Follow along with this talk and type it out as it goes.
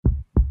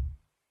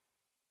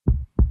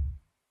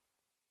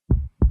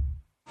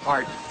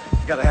Heart.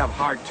 You gotta have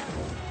heart.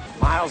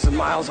 Miles and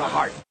miles of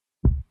heart.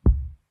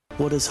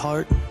 What is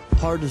heart?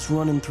 Heart is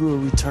running through a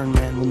return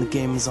man when the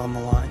game is on the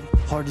line.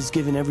 Heart is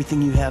giving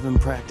everything you have in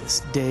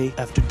practice, day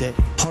after day.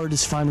 Heart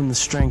is finding the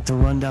strength to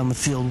run down the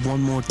field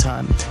one more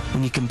time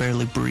when you can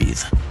barely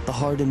breathe. The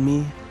heart in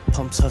me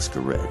pumps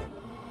Husker Red.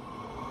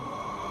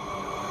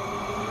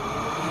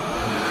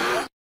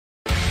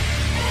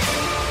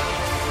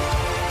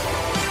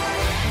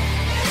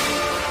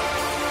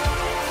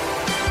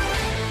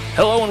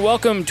 Hello and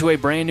welcome to a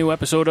brand new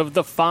episode of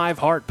the Five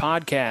Heart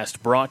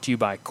Podcast, brought to you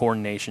by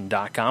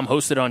CornNation.com,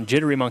 hosted on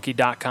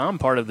JitteryMonkey.com,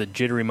 part of the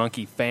Jittery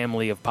Monkey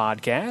family of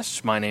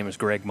podcasts. My name is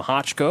Greg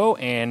Mahochko,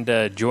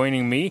 and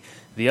joining me,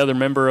 the other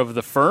member of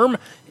the firm,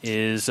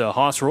 is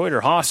Hoss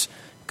Reuter. Hoss,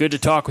 good to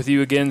talk with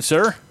you again,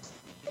 sir.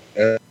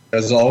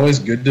 As always,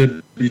 good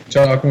to be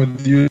talking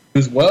with you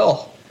as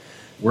well.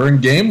 We're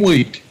in game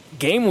week.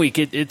 Game week,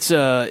 it's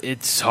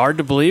hard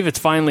to believe it's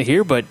finally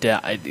here, but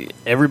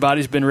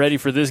everybody's been ready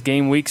for this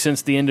game week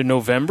since the end of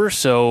November,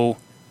 so,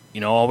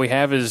 all we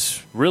have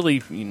is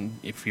really,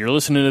 if you're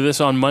listening to this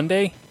on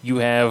Monday, you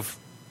have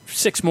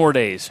 6 more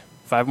days.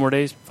 5 more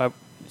days? 5,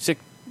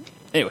 6?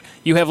 Anyway,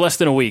 you have less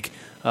than a week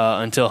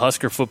until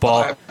Husker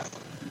football.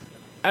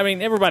 I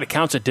mean, everybody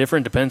counts it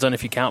different, depends on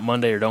if you count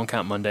Monday or don't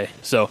count Monday.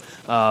 So,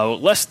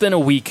 less than a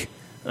week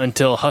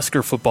until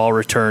Husker football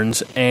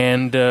returns,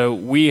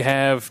 and we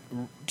have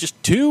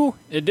just 2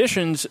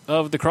 editions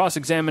of the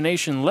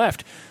cross-examination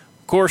left.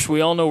 Of course, we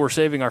all know we're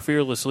saving our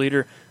fearless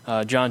leader,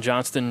 John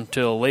Johnston,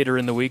 till later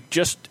in the week,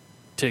 just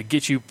to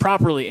get you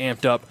properly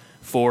amped up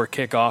for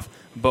kickoff.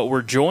 But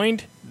we're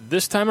joined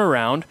this time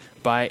around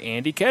by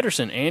Andy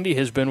Ketterson. Andy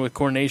has been with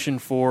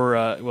CornNation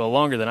for,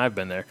 longer than I've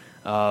been there.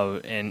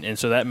 And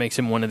so that makes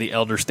him one of the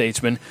elder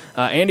statesmen.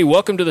 Andy,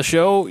 welcome to the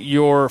show.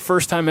 Your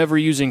first time ever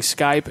using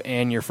Skype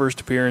and your first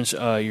appearance,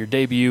 your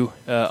debut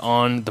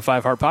on the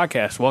Five Heart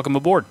Podcast. Welcome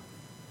aboard.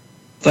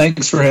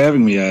 Thanks for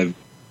having me. I've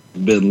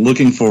been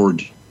looking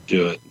forward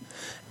to it.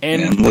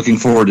 And I'm looking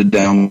forward to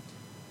downloading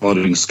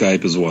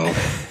Skype as well.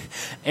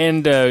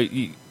 And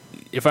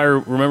if I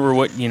remember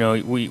what,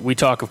 we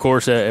talk, of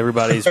course,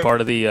 everybody's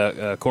part of the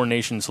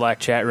CornNation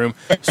Slack chat room.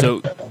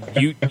 So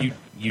you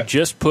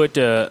just put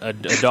a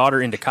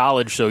daughter into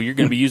college, so you're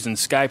going to be using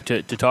Skype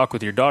to talk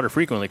with your daughter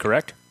frequently,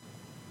 correct?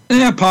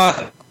 Yeah,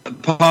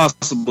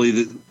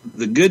 possibly.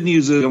 The good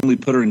news is I only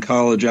put her in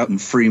college out in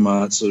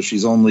Fremont, so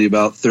she's only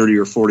about 30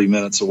 or 40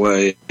 minutes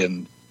away,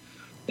 and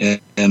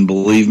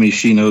believe me,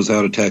 she knows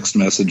how to text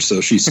message,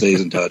 so she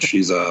stays in touch.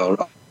 She's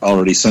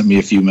already sent me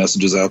a few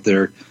messages out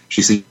there.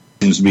 She seems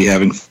to be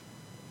having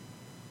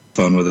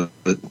fun with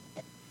it.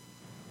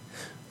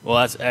 Well,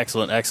 that's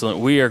excellent.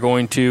 We are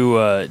going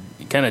to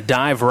kind of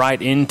dive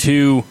right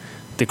into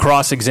the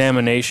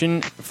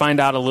cross-examination,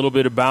 find out a little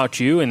bit about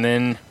you, and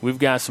then we've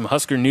got some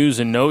Husker news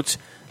and notes,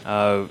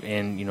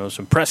 and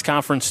some press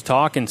conference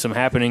talk and some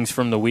happenings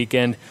from the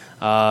weekend.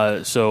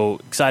 So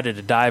excited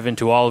to dive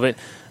into all of it.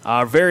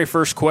 Our very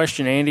first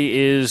question, Andy,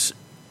 is: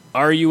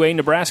 are you a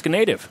Nebraska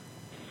native?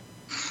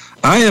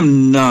 I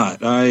am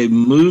not. I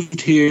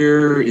moved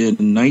here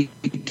in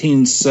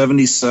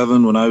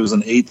 1977 when I was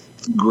in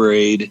 8th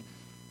grade.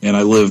 And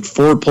I lived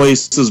 4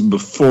 places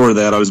before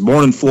that. I was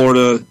born in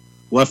Florida,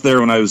 left there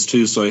when I was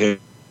 2, so I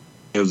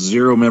have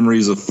 0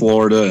 memories of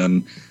Florida,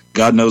 and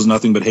God knows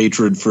nothing but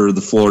hatred for the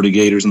Florida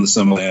Gators and the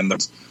Seminole,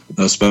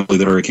 especially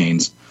the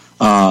Hurricanes.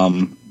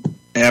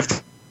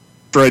 After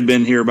I'd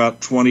been here about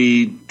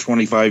 20,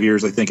 25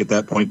 years, I think at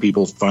that point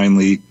people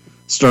finally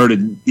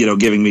started,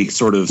 giving me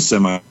sort of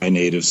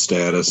semi-native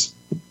status.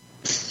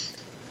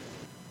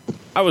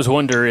 I was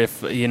wondering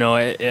if,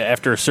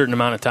 after a certain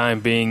amount of time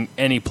being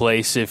any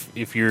place,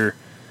 if you're,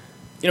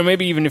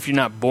 maybe even if you're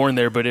not born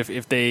there, but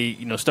if they,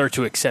 start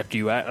to accept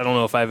you. I don't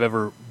know if I've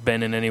ever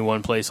been in any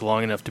one place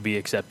long enough to be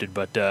accepted,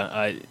 but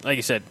like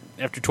you said,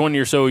 after 20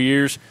 or so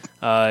years,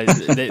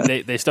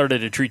 they started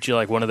to treat you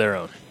like one of their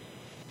own.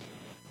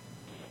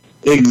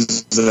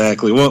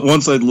 Exactly.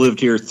 Once I'd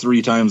lived here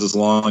 3 times as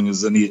long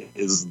as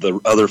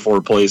the other 4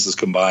 places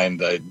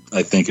combined,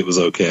 I think it was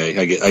okay.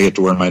 I get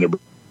to wear my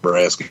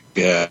Nebraska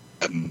hat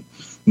and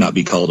not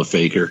be called a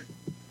faker.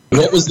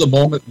 What was the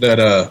moment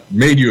that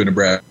made you a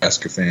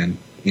Nebraska fan,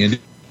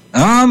 Andy?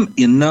 I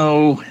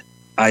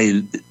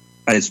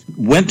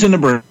went to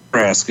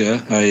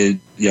Nebraska. I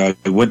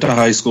went to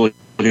high school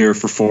here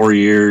for 4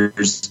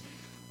 years.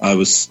 I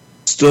was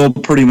still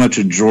pretty much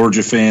a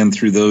Georgia fan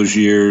through those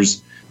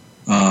years.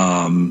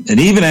 And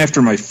even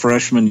after my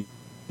freshman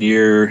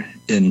year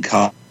in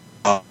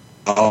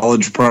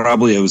college,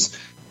 probably I was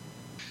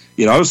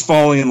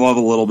falling in love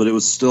a little, but it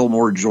was still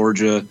more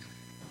Georgia.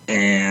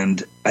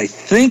 And I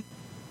think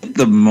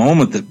the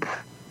moment that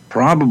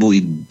probably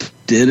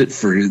did it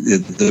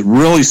that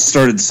really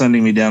started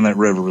sending me down that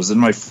river was in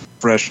my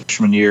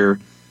freshman year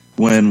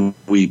when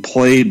we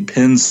played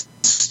Penn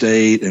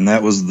State, and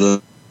that was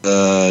the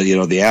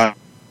out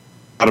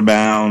of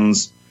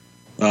bounds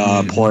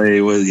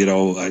play with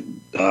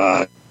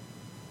I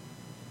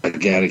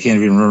can't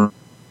even remember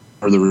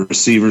the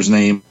receiver's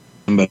name,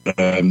 but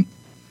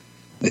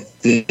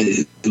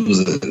it was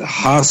a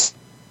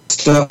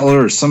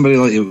Hostetler or somebody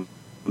like it.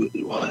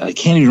 I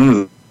can't even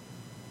remember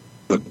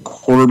the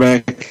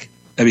quarterback.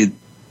 I mean,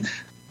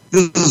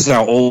 this is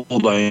how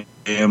old I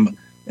am,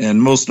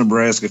 and most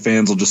Nebraska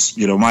fans will just,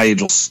 my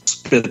age will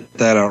spit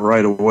that out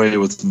right away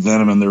with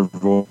venom in their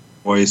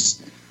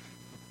voice.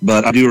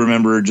 But I do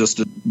remember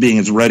just being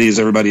as ready as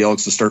everybody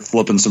else to start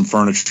flipping some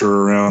furniture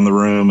around the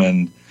room,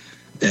 and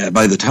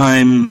by the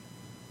time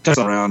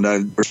around,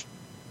 at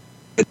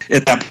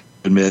that point,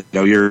 admit,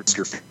 you're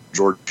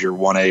George, you're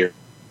 1A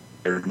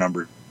or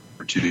number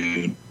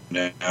 2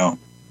 now.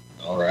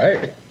 All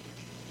right.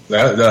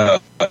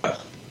 That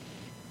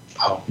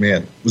oh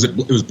man, it was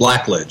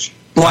Blackledge.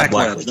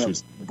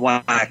 Blackledge.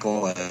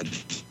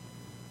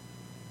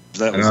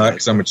 That was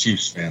because I'm a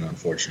Chiefs fan,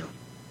 unfortunately.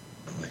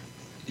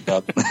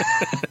 Yep.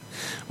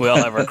 We all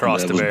have our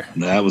cross to bear.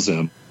 That was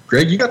him.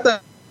 Greg, you got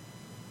that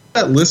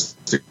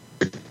list of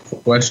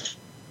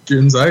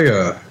questions?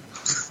 I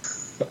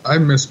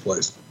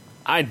misplaced.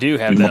 I do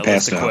have that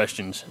list of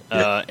questions,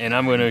 and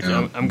I'm going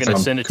to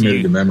send it to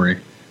you. To memory.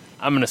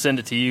 I'm going to send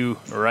it to you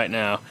right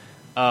now.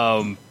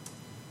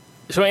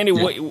 So, Andy,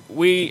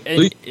 we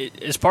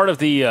as part of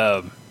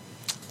the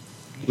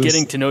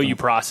getting to know you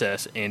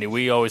process, Andy,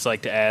 we always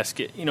like to ask,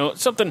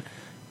 something.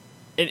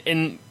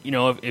 And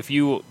if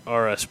you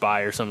are a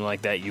spy or something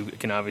like that, you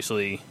can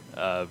obviously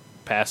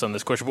pass on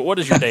this question. But what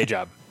is your day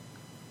job?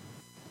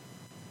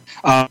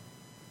 I'm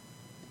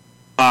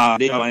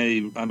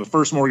a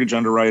first mortgage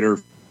underwriter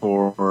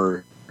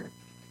for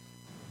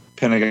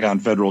Pentagon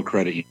Federal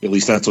Credit. At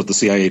least that's what the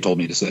CIA told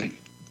me to say.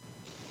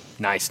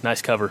 Nice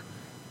cover.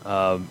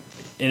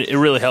 It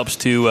really helps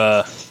to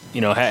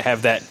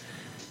have that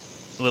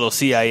little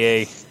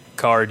CIA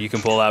card you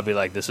can pull out and be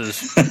like, this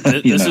is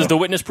the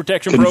witness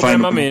protection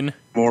program I'm in.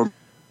 More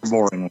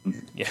boring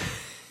one. Yeah.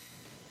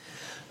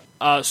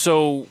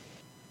 So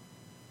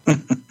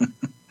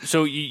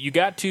you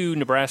got to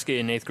Nebraska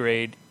in 8th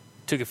grade.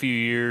 Took a few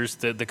years.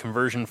 The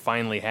conversion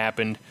finally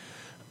happened.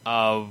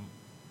 In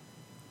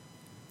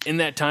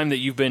that time that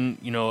you've been,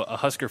 a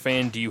Husker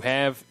fan, do you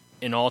have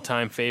an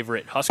all-time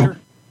favorite Husker?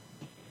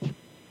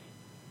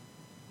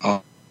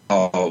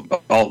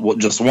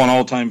 Just one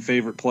all-time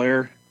favorite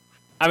player?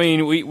 I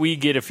mean, we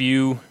get a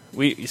few.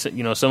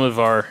 Some of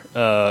our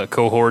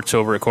cohorts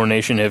over at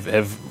Coronation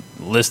have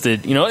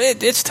listed.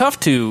 It's tough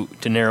to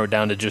narrow it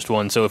down to just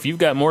one. So if you've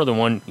got more than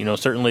one,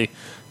 certainly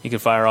you can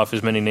fire off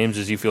as many names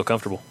as you feel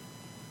comfortable.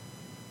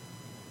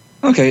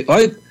 Okay,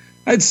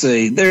 I'd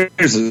say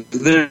there's a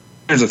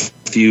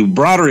few.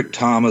 Broderick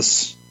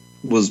Thomas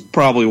was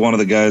probably one of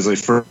the guys I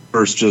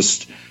first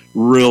just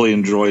really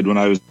enjoyed when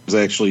I was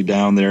actually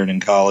down there and in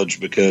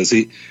college, because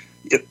he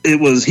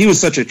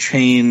was such a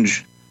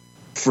change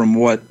from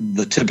what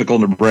the typical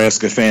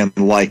Nebraska fan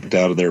liked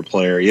out of their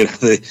player.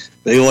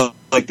 They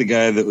liked the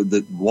guy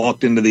that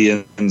walked into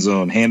the end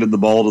zone, handed the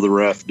ball to the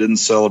ref, didn't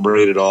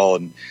celebrate at all,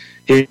 and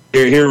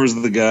here was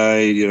the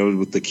guy,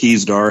 with the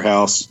keys to our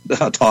house,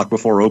 talk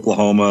before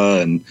Oklahoma,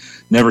 and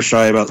never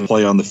shy about the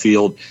play on the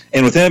field.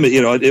 And with him,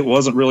 it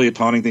wasn't really a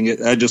taunting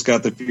thing. I just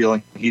got the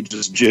feeling he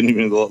just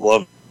genuinely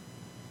loved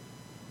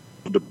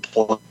to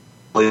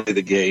play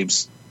the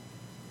games.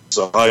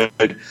 So I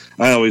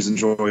always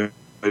enjoyed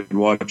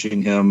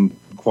watching him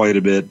quite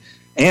a bit,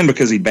 and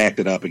because he backed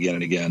it up again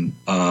and again.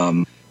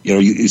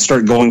 You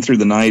start going through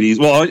the 90s.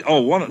 Well,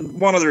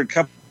 one other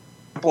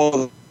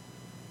couple of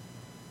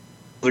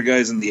other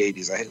guys in the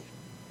 80s.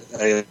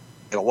 I had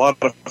a lot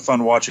of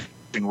fun watching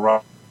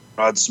Rod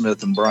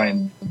Smith and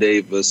Brian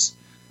Davis,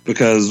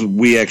 because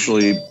we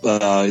actually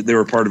they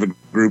were part of a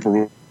group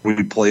where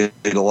we played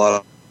a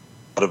lot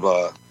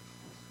of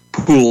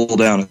pool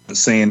down at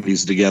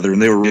Sandy's together, and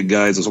they were big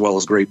guys as well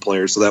as great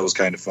players, so that was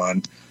kind of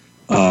fun.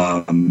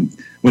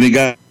 When he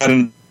got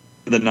into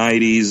the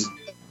 90s,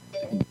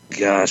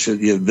 gosh,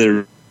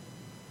 there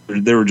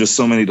were just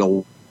so many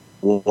to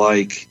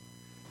like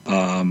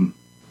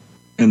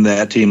in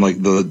that team.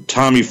 Like the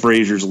Tommy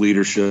Frazier's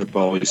leadership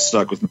always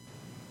stuck with me.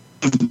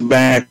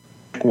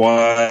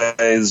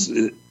 Back-wise,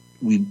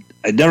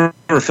 I never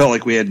felt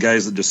like we had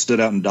guys that just stood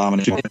out and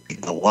dominated.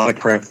 A lot of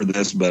crap for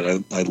this,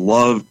 but I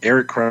love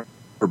Eric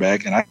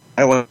Krauerback, and I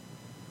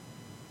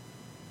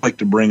like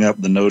to bring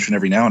up the notion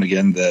every now and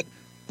again that,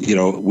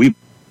 we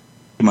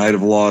might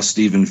have lost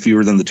even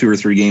fewer than the 2 or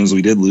 3 games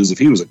we did lose if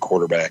he was a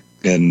quarterback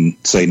in,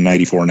 say,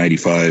 94,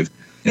 95.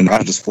 And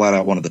I'm just flat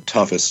out one of the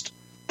toughest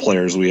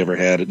players we ever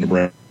had at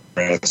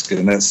Nebraska,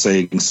 and that's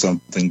saying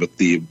something. But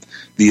the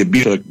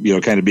abuse of,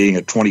 kind of being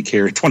a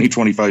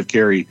 20-25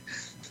 carry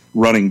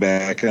running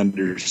back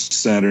under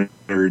center,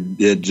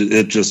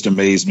 it just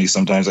amazed me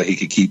sometimes that he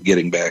could keep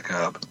getting back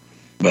up.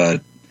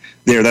 But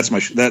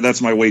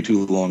that's my way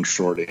too long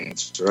short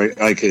answer.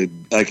 I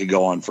could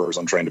go on first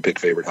on trying to pick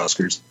favorite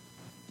Huskers.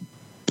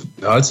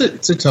 No, it's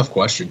a tough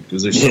question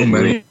because there's so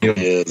many. It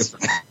is.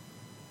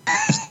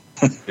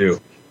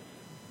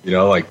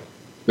 Like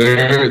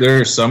there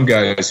are some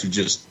guys who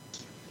just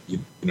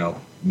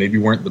maybe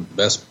weren't the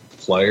best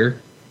player,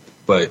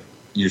 but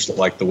you just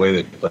like the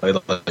way they played,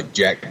 like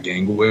Jack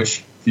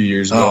Ganguish a few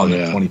years ago in the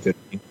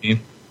 2015 team.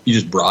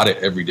 brought it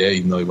every day,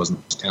 even though he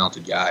wasn't a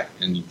talented guy,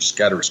 and you just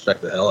got to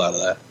respect the hell out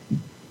of that.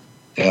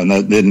 And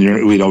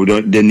we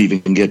didn't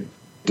even get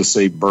to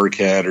say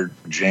Burkhead or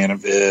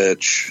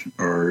Janovich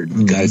or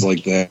guys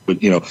like that.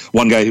 But,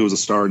 one guy who was a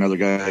star, another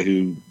guy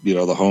who,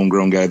 the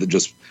homegrown guy that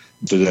just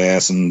did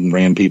ass and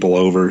ran people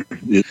over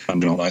all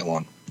night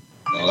long.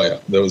 Oh, yeah.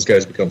 Those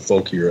guys become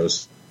folk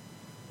heroes.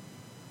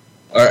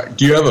 All right.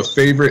 Do you have a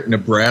favorite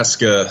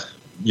Nebraska,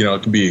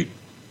 it can be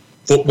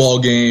football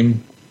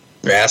game,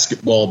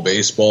 basketball,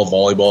 baseball,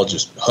 volleyball,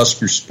 just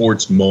Husker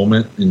sports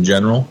moment in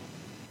general?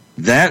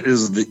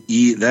 That's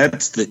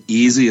the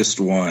easiest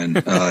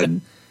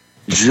one.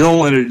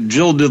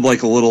 Jill did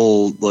like a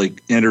little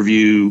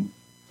interview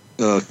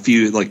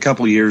a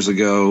couple years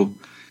ago,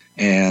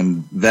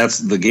 and that's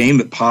the game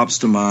that pops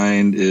to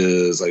mind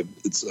is I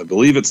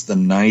believe it's the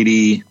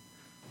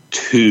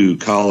 92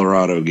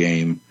 Colorado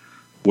game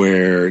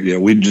where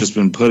we'd just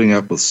been putting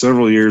up with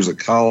several years of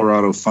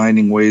Colorado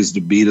finding ways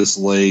to beat us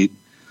late,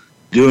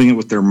 doing it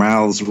with their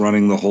mouths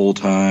running the whole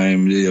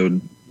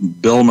time.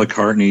 Bill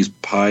McCartney's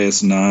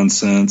pious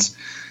nonsense,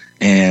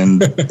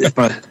 and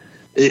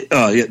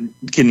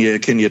can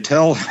you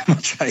tell how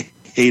much I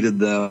hated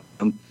them?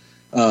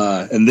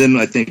 And then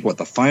I think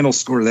the final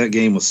score of that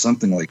game was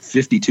something like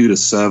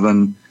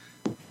 52-7.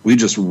 We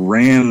just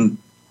ran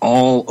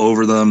all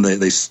over them.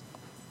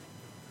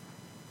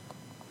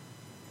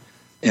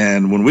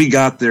 And when we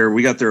got there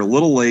a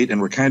little late,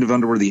 and we're kind of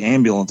under where the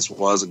ambulance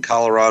was, and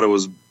Colorado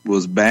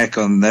was back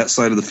on that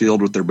side of the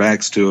field with their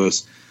backs to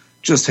us.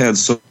 Just had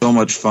so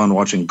much fun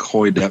watching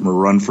Coy Detmer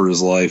run for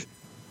his life.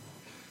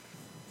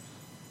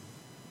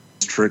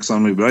 Tricks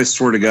on me, but I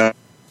swear to God,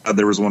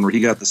 there was one where he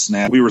got the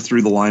snap. We were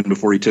through the line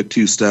before he took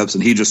 2 steps,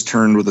 and he just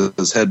turned with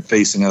his head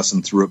facing us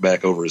and threw it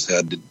back over his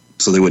head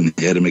so they wouldn't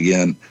hit him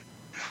again.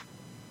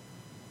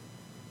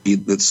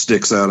 That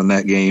sticks out in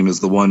that game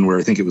is the one where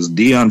I think it was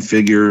Deion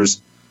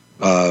Figures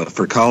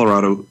for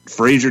Colorado.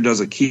 Frazier does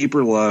a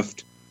keeper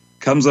left,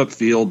 comes up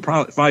field,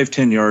 probably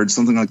 5-10 yards,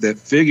 something like that.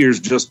 Figures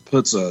just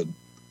puts a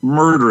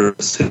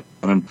murderous hit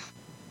on him.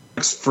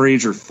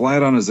 Frazier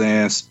flat on his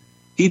ass.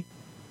 He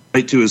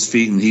right to his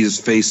feet, and he's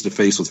face to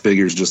face with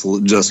Figures, just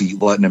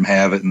letting him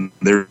have it. And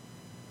they're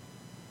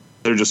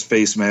just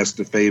face mask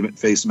to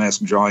face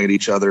mask jawing at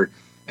each other,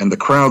 and the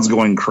crowd's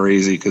going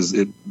crazy because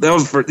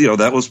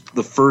that was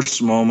the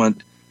first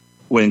moment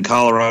when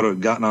Colorado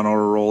had gotten on our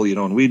roll,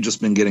 and we'd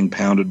just been getting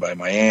pounded by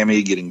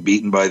Miami, getting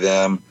beaten by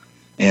them,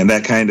 and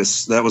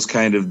that was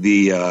kind of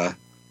the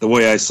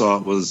way I saw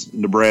it was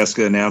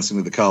Nebraska announcing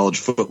to the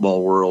college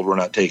football world, we're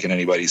not taking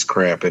anybody's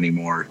crap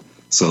anymore.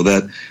 So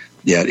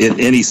in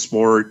any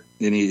sport,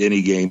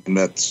 any game,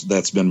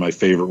 that's been my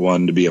favorite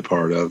one to be a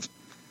part of.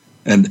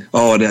 And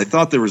I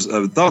thought there was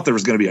going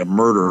to be a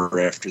murder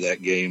after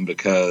that game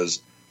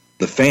because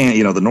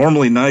the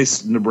normally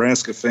nice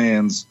Nebraska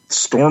fans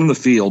stormed the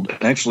field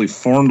and actually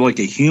formed like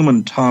a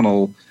human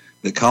tunnel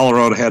that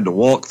Colorado had to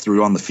walk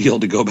through on the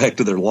field to go back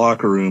to their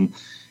locker room.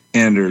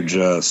 And they're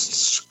just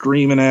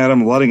screaming at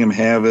him, letting him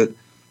have it.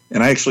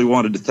 And I actually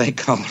wanted to thank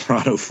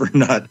Colorado for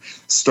not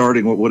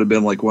starting what would have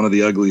been like one of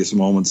the ugliest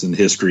moments in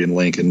history in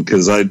Lincoln,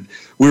 because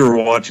we were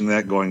watching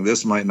that going,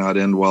 this might not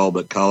end well,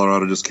 but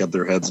Colorado just kept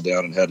their heads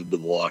down and headed to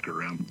the locker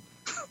room.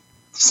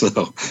 So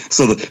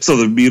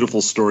the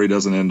beautiful story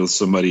doesn't end with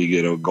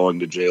somebody going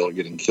to jail or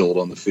getting killed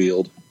on the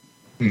field.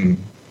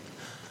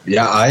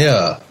 Yeah,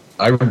 I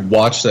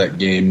watched that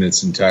game in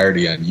its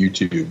entirety on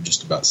YouTube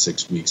just about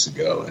 6 weeks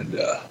ago, and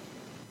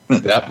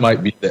that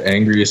might be the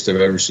angriest I've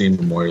ever seen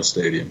Memorial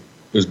Stadium.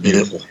 It was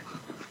beautiful.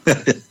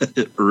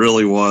 It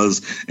really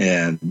was,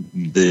 and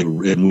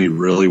we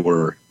really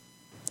were.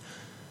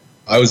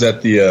 I was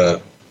at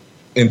the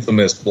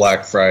infamous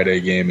Black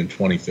Friday game in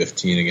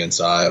 2015 against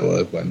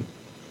Iowa when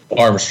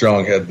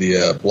Armstrong had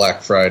the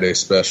Black Friday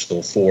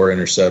special, 4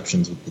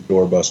 interceptions with the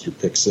doorbuster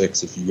pick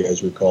 6, if you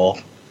guys recall.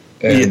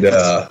 And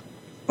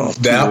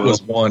that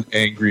was one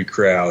angry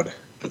crowd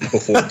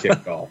before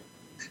kickoff.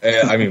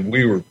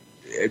 And,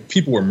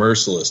 people were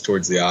merciless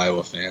towards the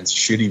Iowa fans,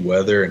 shitty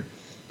weather. And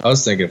I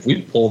was thinking, if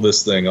we pull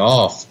this thing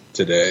off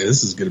today,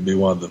 this is going to be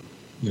one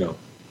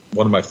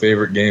of my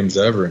favorite games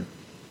ever. And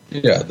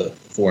yeah, the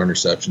 4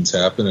 interceptions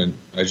happened, and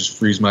I just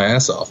freeze my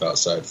ass off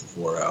outside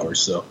for 4 hours.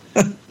 So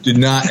did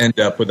not end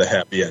up with a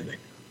happy ending.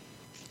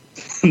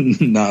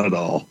 Not at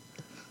all.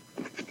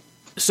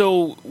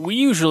 So we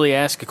usually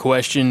ask a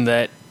question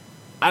that,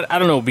 I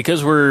don't know,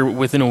 because we're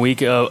within a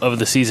week of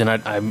the season,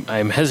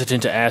 I'm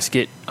hesitant to ask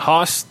it.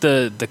 Haas,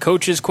 the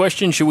coach's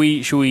question, should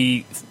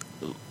we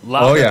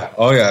Oh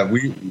yeah.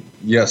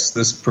 Yes,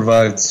 this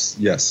provides,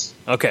 yes.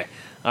 Okay.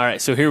 All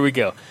right, so here we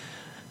go.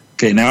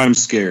 Okay, now I'm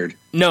scared.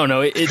 No,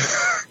 I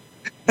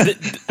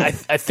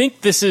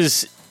think this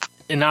is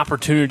an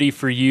opportunity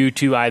for you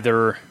to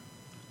either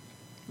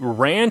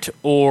rant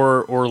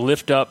or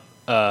lift up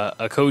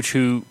a coach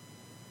who.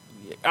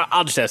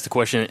 I'll just ask the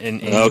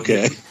question.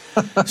 Okay.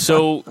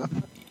 So,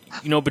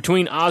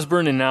 between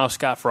Osborne and now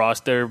Scott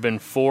Frost, there have been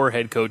 4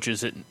 head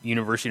coaches at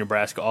University of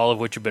Nebraska, all of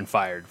which have been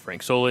fired.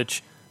 Frank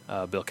Solich,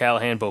 Bill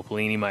Callahan, Bo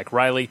Pelini, Mike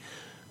Riley.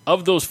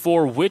 Of those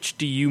four, which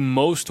do you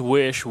most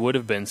wish would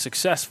have been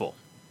successful?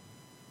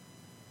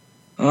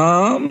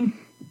 That's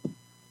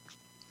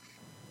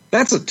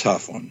a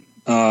tough one.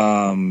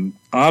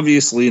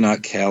 Obviously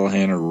not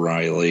Callahan or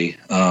Riley.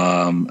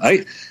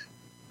 I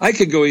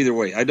could go either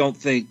way. I don't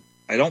think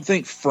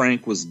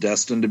Frank was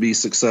destined to be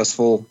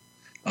successful.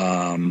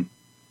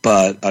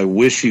 But I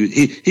wish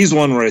he's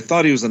one where I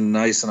thought he was a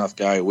nice enough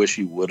guy. I wish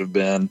he would have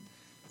been.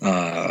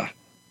 Bo,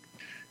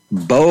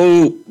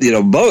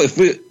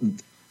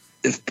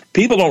 if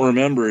people don't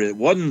remember, it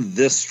wasn't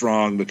this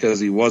strong because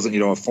he wasn't,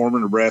 a former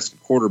Nebraska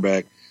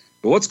quarterback.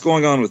 But what's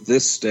going on with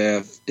this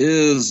staff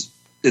is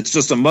it's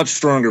just a much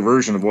stronger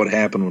version of what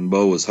happened when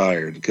Bo was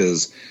hired,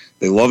 because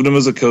they loved him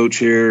as a coach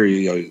here.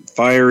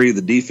 Fiery,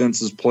 the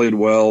defenses played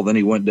well. Then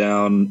he went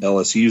down.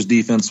 LSU's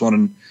defense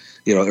won,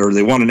 or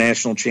they won a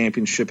national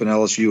championship in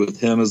LSU with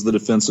him as the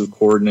defensive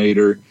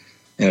coordinator.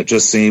 And it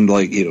just seemed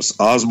like,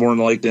 Osborne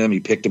liked him.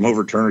 He picked him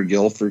over Turner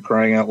Gill, for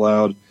crying out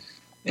loud.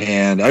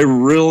 And I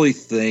really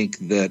think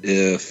that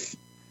if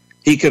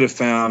he could have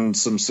found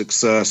some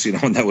success,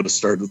 and that would have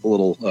started with a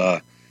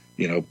little,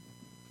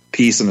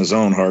 peace in his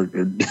own heart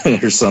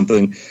or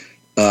something.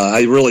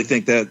 I really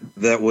think that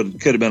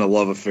could have been a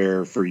love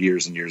affair for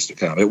years and years to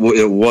come.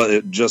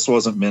 It just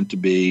wasn't meant to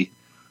be.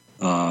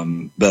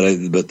 But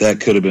that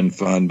could have been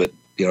fun. But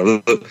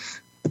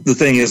the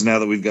thing is, now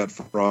that we've got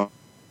Frost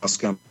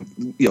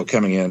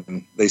coming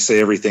in, they say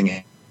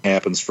everything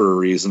happens for a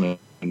reason,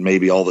 and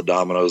maybe all the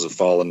dominoes have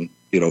fallen,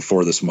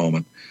 for this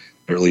moment,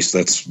 or at least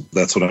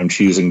that's what I'm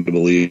choosing to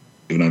believe,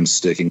 and I'm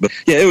sticking. But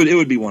yeah, it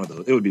would be one of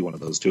those. It would be one of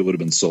those two. It would have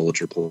been Solich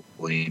or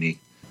Pelini.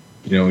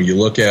 You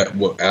look at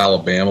what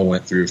Alabama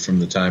went through from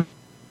the time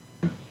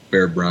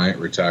Bear Bryant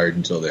retired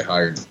until they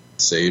hired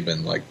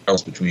Saban. Like,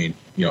 else between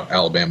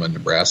Alabama and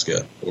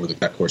Nebraska over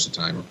that course of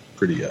time are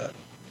pretty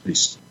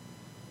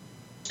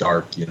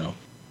stark.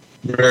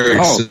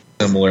 Very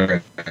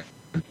similar.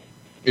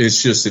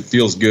 It's just, it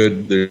feels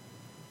good. There's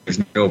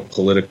no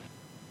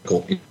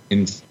political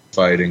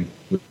infighting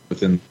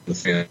within the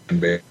fan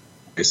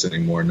base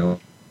anymore. No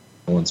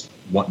one's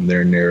wanting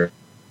their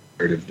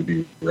narrative to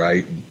be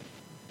right. And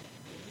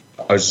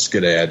I was just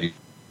going to add,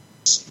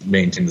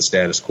 maintain the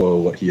status quo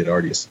of what he had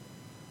already said.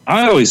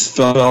 I always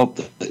felt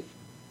that,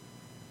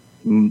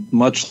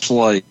 much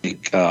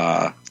like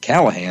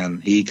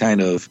Callahan, he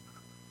kind of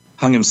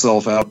hung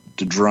himself out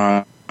to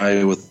dry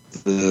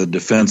with the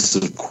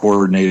defensive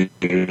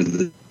coordinator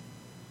that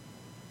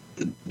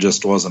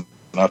just wasn't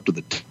up to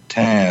the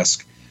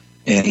task,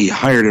 and he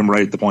hired him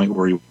right at the point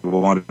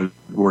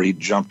where he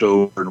jumped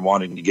over and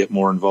wanted to get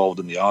more involved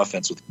in the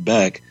offense with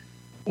Beck.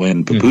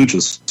 When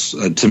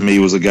Papuchis, to me,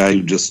 was a guy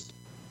who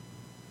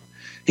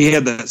he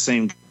had that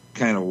same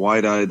kind of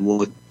wide-eyed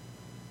look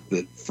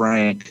that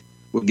Frank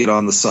would get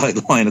on the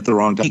sideline at the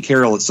wrong time.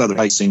 Carroll at Southern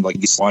Heights seemed like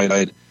he's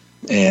wide-eyed,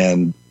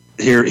 and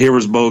here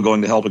was Bo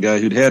going to help a guy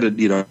who'd had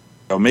it,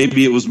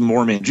 maybe it was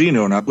more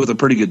Mangino, not with a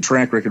pretty good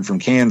track record from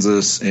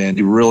Kansas, and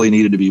he really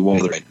needed to be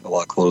a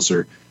lot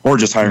closer, or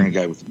just hiring a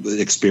guy with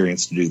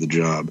experience to do the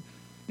job.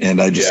 And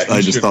I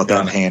just thought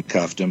that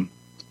handcuffed him.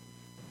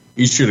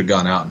 He should have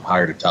gone out and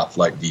hired a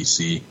top-flight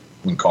DC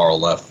when Carl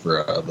left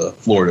for the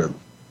Florida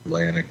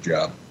Atlantic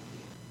job.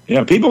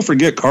 Yeah, people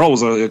forget Carl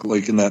was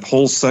like in that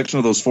whole section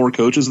of those four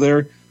coaches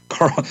there.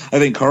 I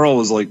think Carl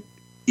was like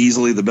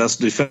easily the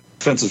best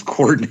defensive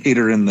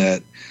coordinator in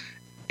that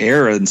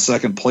era, and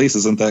second place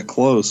isn't that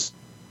close.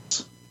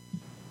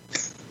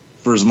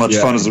 For as much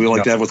fun as we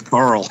like to have with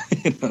Carl,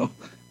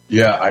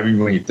 Yeah, I mean,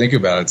 when you think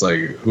about it, it's like,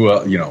 who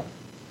else,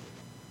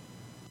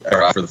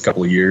 for the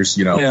couple of years,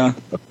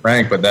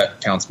 Frank, but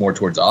that counts more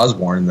towards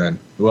Osborne than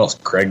who else?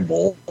 Craig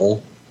Bowl,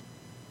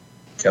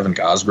 Kevin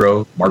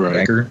Cosgrove, Mark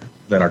Banker,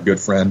 than our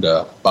good friend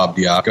Bob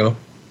Diaco.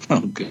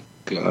 Oh, good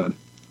God.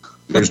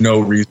 There's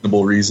no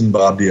reasonable reason,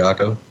 Bob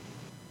Diaco.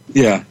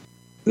 Yeah.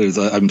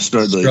 I'm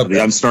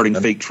starting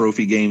fake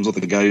trophy games with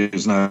a guy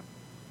who's not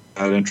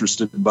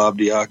interested in Bob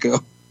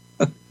Diaco.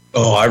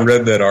 Oh, I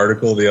read that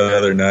article the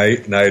other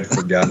night, and I had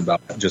forgotten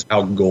about just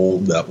how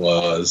gold that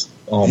was.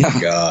 Oh, my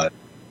God.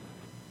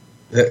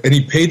 And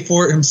he paid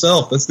for it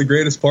himself. That's the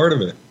greatest part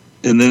of it.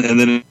 And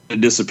then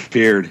it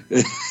disappeared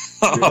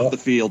off the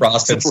field.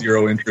 Frost had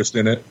zero interest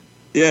in it.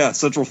 Yeah,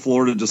 Central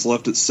Florida just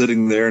left it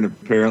sitting there, and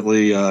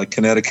apparently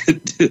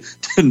Connecticut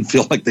didn't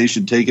feel like they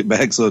should take it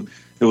back. So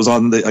it was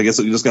I guess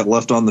it just got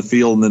left on the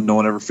field, and then no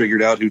one ever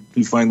figured out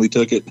who finally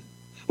took it,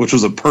 which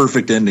was a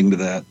perfect ending to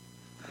that.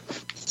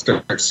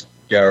 Start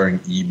scouring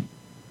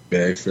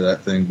eBay for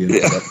that thing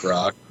being up for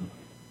auction.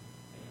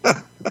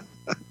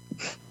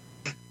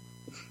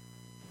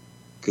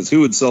 Because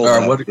who would sell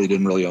that if they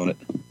didn't really own it?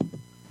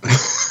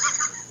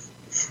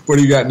 What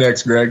do you got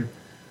next, Greg?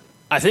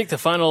 I think the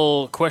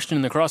final question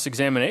in the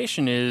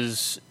cross-examination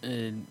is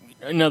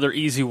another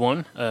easy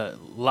one,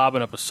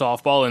 lobbing up a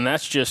softball, and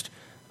that's just,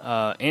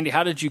 Andy,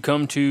 how did you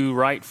come to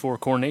write for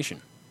Core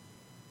Nation?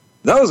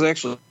 That was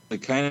actually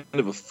kind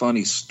of a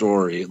funny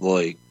story.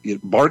 Like,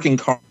 Barking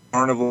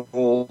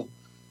Carnival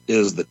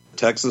is the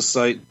Texas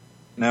site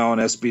now on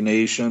SB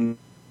Nation,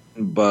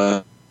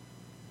 but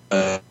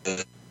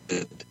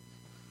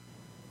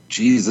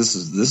geez, this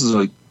is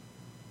like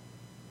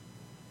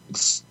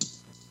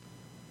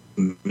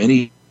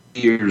many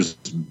years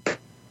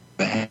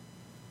back.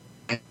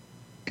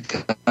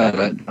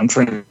 God, I'm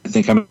trying to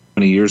think how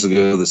many years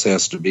ago this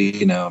has to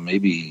be now.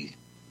 Maybe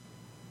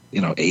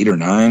 8 or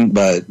 9.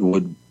 But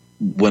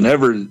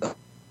whenever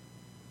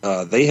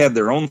they had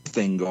their own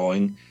thing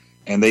going,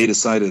 and they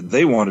decided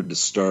they wanted to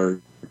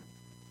start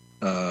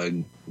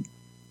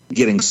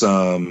getting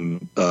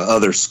some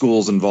other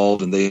schools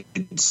involved, and they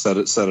set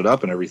it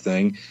up and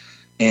everything.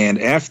 And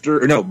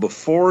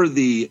before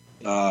the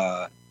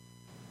now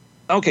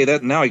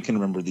I can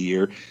remember the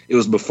year. It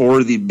was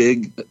before the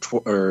Big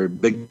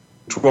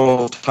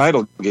 12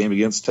 title game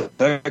against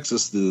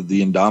Texas, the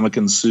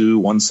Ndamukong Suh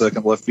 1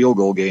 second left field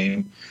goal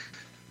game.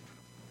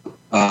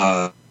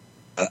 I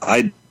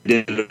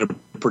did a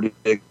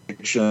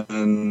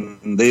prediction.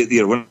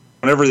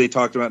 Whenever they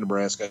talked about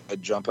Nebraska,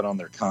 I'd jump in on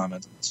their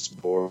comments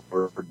board,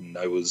 and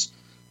I was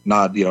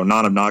not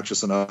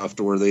obnoxious enough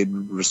to where they'd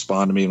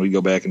respond to me, and we'd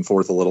go back and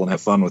forth a little and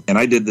have fun with it. And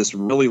I did this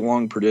really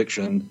long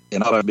prediction,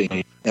 and out of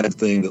being a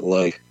thing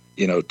that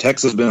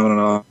Texas been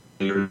on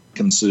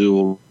Ndamukong Suh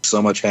will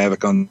so much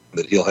havoc on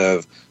that he'll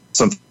have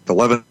some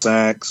 11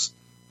 sacks.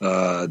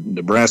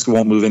 Nebraska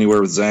won't move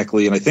anywhere with Zach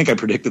Lee, and I think I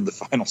predicted the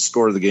final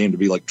score of the game to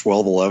be like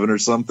 12-11 or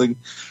something.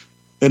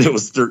 And it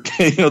was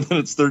 13. Then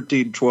it's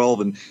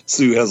 13-12, and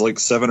Sue has like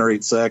 7 or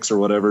 8 sacks or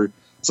whatever.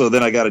 So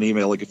then I got an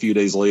email like a few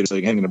days later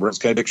saying, "Hey,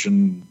 Nebraska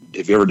prediction.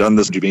 Have you ever done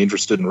this? Would you be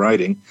interested in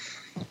writing?"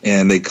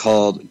 And they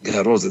called.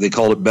 God, what was it? They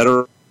called it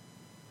Better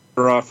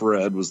Off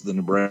Red was the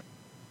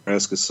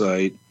Nebraska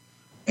site.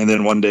 And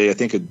then one day, I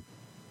think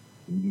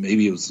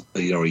maybe it was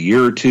a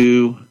year or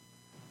two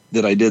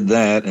that I did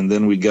that, and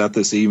then we got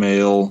this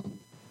email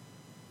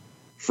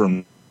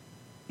from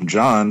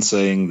John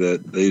saying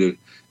that it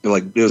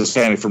was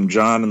kind of from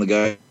John and the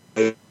guy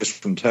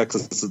from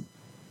Texas at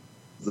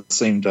the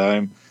same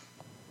time,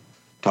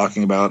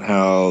 talking about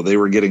how they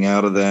were getting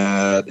out of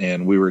that,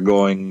 and we were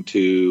going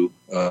to,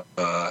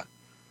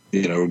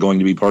 going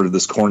to be part of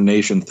this Corn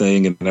Nation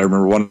thing. And I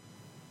remember one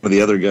of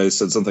the other guys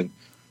said something.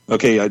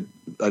 Okay,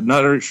 I'm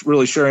not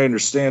really sure I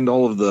understand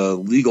all of the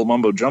legal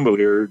mumbo jumbo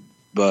here,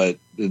 but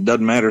it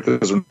doesn't matter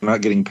because we're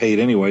not getting paid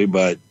anyway.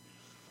 But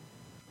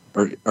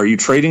are you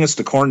trading us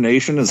to Corn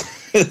Nation? Is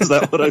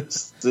that what I'm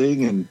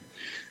seeing?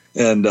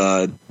 And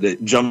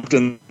it jumped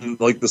in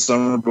like the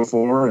summer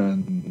before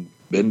and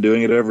been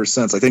doing it ever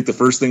since. I think the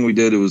first thing we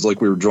did, it was like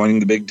we were joining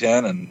the Big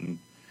Ten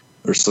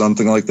or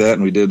something like that,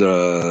 and we did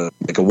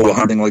like a wool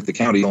hunting like the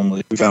county,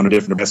 only we found a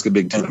different Nebraska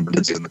Big Ten member.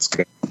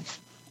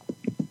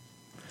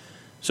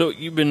 So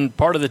you've been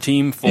part of the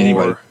team for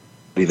anybody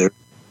there?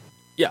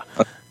 Yeah.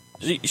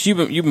 So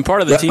you've been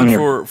part of the team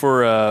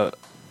for a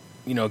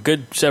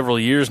good several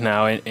years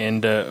now,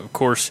 and of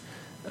course,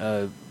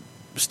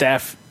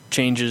 staff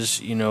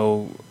changes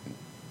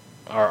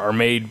are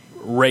made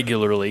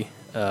regularly.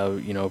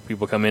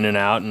 People come in and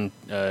out, and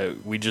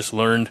we just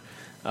learned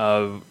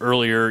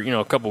earlier,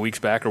 a couple weeks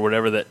back or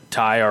whatever, that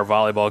Ty, our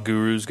volleyball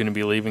guru, is going to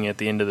be leaving at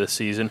the end of the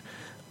season.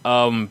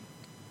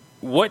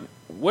 What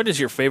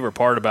is your favorite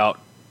part about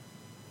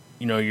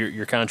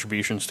your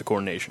contributions to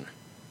Corn Nation?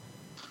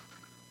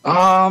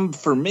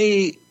 For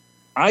me,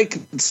 I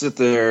could sit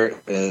there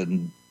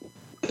and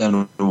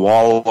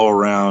wallow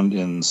around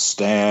in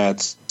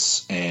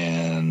stats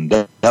and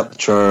depth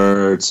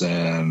charts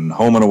and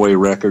home and away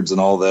records and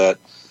all that.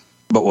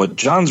 But what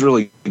John's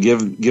really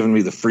given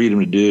me the freedom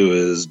to do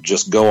is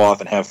just go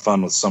off and have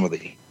fun with some of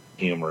the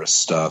humorous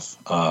stuff.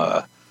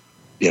 I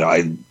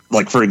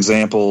like, for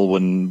example,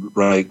 when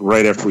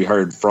right after we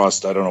hired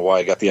Frost, I don't know why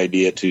I got the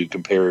idea to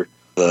compare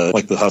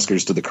the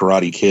Huskers to the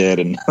Karate Kid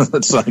and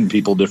assign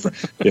people different.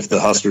 If the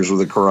Huskers were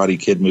the Karate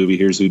Kid movie,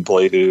 here's who'd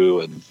play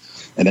who. And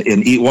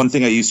one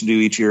thing I used to do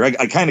each year,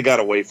 I kind of got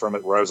away from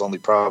it, where I was only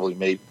probably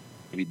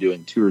maybe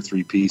doing 2 or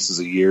 3 pieces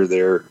a year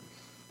there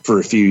for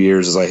a few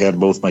years, as I had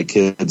both my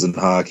kids in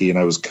hockey and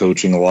I was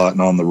coaching a lot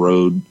and on the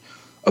road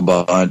a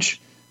bunch.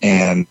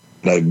 And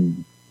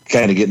I'm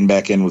kind of getting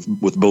back in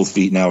with both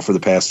feet now for the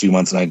past few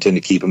months, and I intend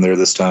to keep them there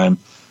this time.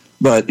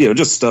 But,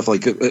 just stuff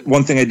like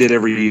one thing I did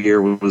every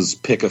year was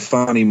pick a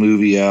funny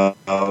movie out,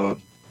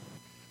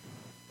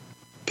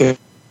 pick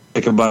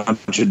a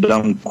bunch of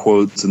dumb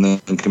quotes, and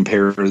then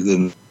compare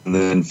them, and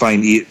then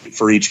find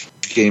for each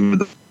game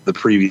of the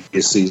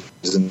previous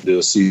season, do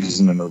a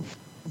season and a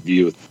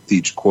review with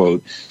each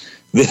quote.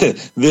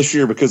 This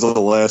year, because of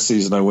the last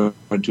season, I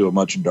went to a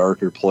much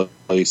darker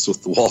place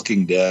with The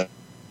Walking Dead.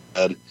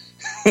 And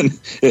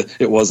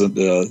it wasn't,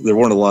 there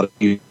weren't a lot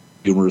of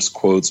humorous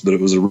quotes, but it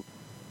was a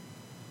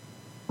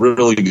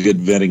really good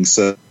venting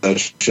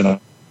session.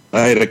 I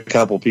had a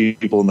couple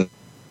people in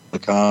the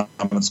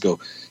comments go,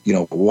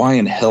 why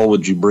in hell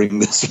would you bring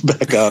this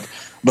back up?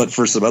 But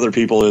for some other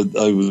people, it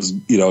was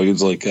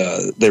like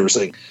they were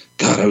saying,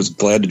 God, I was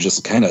glad to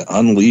just kind of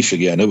unleash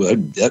again.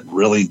 That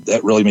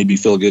really made me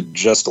feel good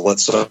just to let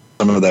some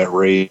of that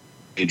rage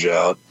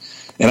out.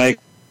 And I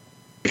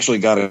actually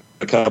got a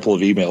couple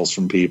of emails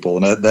from people,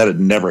 and that had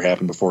never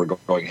happened before,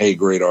 going, hey,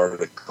 great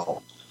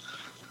article.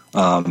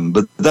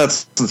 But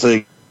that's the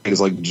thing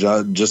is like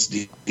just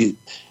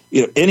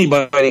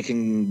anybody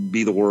can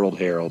be the World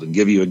Herald and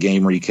give you a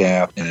game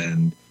recap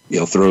and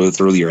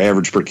throw your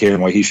average per carry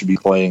and why he should be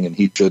playing and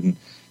he shouldn't.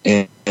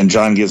 And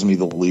John gives me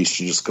the leash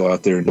to just go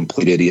out there and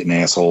complete idiot and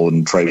asshole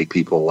and try to make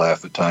people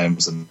laugh at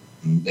times, and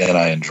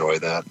I enjoy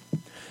that.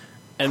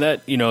 And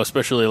that,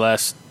 especially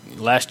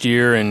last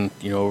year, and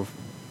you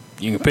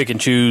can pick and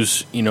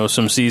choose,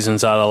 some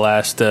seasons out of the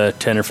last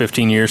 10 or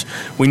 15 years.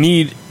 We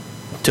need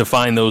to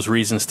find those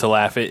reasons to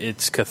laugh.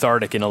 It's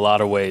cathartic in a lot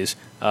of ways.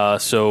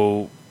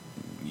 So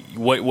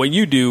what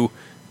you do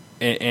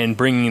and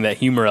bringing that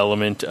humor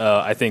element,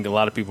 I think a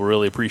lot of people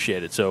really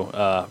appreciate it. So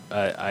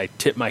I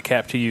tip my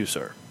cap to you,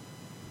 sir.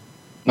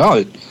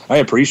 No, I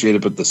appreciate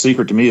it, but the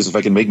secret to me is if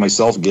I can make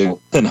myself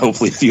giggle, then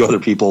hopefully a few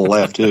other people will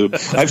laugh too.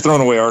 I've thrown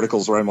away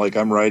articles where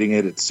I'm writing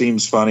it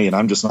seems funny, and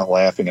I'm just not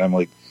laughing. And I'm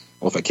like,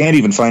 well, if I can't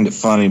even find it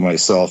funny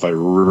myself, I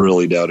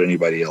really doubt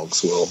anybody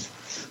else will.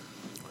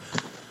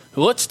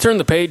 Well, let's turn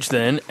the page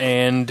then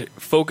and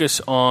focus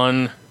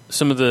on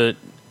some of the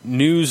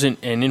news and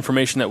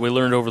information that we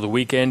learned over the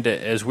weekend.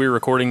 As we're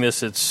recording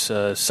this, it's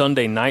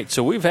Sunday night,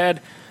 so we've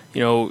had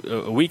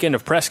a weekend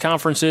of press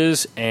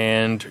conferences,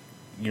 and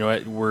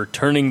we're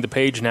turning the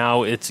page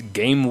now. It's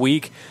game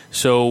week,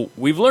 so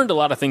we've learned a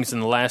lot of things in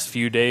the last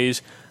few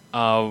days.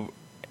 I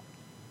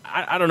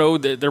don't know,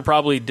 there are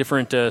probably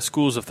different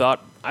schools of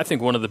thought. I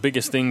think one of the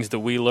biggest things that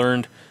we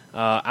learned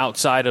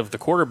outside of the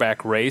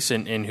quarterback race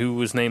and who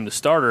was named the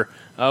starter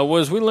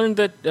was we learned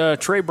that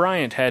Trey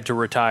Bryant had to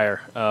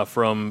retire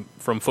from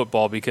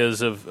football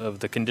because of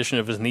the condition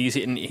of his knees.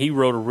 And he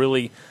wrote a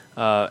really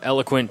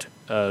eloquent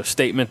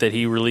statement that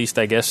he released,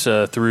 I guess,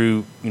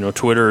 through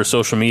Twitter or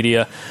social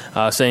media,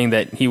 saying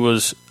that he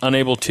was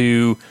unable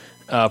to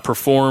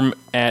perform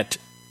at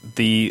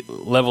the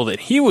level that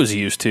he was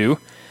used to,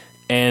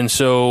 and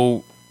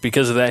so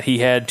because of that, he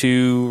had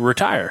to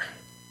retire.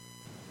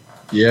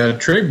 Yeah,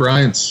 Trey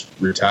Bryant's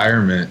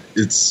retirement,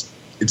 it's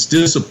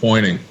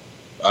disappointing.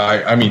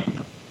 I mean,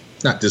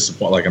 not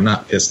disappointing. Like, I'm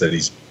not pissed that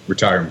he's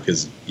retiring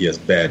because he has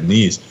bad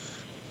knees,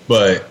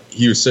 but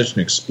he was such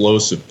an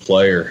explosive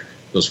player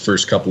those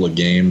first couple of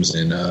games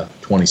in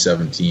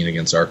 2017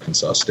 against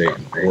Arkansas State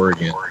and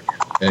Oregon,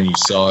 and you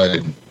saw it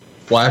in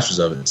flashes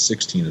of it in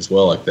 16 as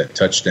well, like that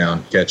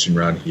touchdown catch and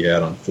run he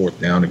had on 4th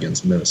down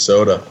against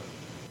Minnesota.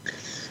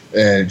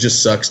 And it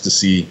just sucks to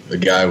see a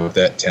guy with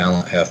that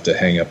talent have to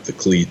hang up the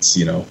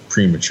cleats,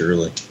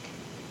 prematurely.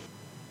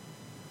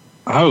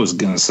 I was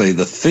going to say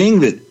the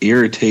thing that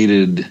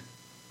irritated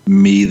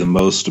me the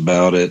most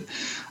about it,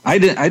 I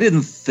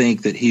didn't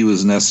think that he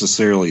was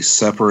necessarily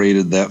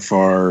separated that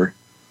far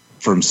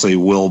from, say,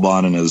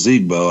 Wilbon and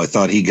Ozigbo. I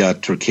thought he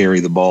got to carry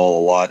the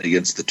ball a lot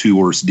against the two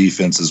worst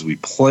defenses we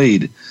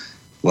played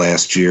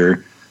last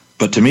year.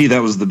 But to me,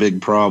 that was the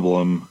big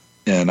problem.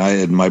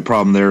 And my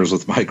problem there is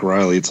with Mike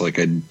Riley. It's like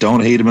I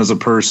don't hate him as a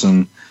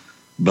person,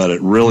 but it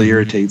really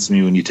irritates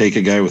me when you take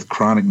a guy with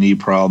chronic knee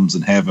problems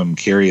and have him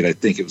carry it. I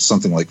think it was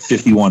something like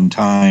 51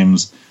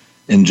 times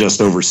in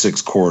just over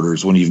 6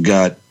 quarters when you've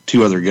got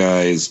two other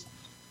guys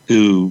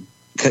who,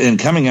 and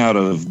coming out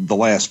of the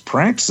last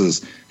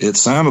practices, it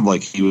sounded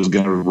like he was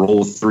going to roll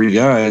with 3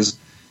 guys.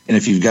 And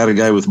if you've got a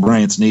guy with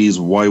Bryant's knees,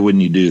 why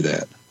wouldn't you do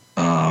that?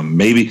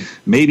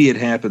 Maybe it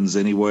happens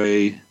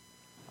anyway.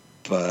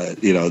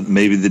 But,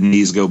 maybe the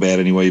knees go bad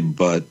anyway,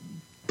 but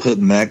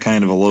putting that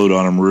kind of a load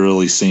on him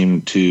really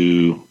seemed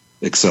to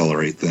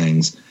accelerate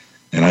things.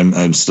 And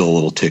I'm still a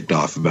little ticked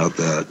off about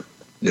that.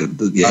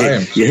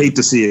 You hate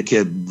to see a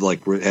kid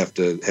have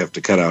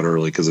to cut out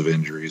early because of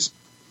injuries.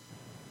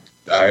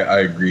 I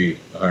agree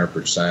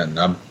 100%. And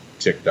I'm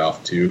ticked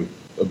off, too,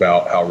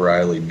 about how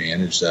Riley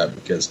managed that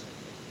because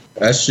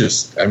that's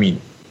just,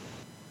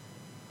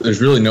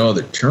 there's really no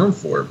other term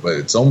for it, but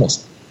it's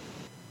almost,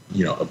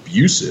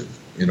 abusive.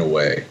 In a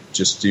way,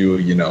 just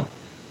to,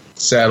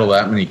 saddle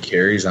that many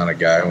carries on a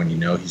guy when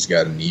he's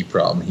got a knee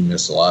problem. He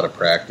missed a lot of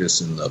practice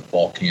in the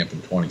fall camp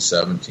in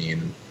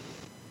 2017. I'm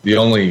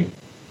going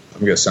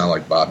to sound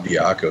like Bob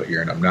Diaco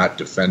here, and I'm not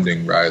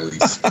defending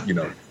Riley's,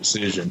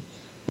 decision.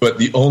 But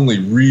the only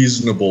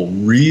reasonable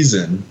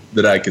reason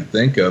that I could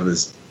think of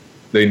is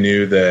they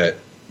knew that,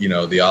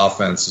 the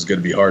offense is going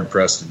to be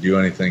hard-pressed to do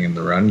anything in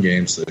the run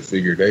game, so they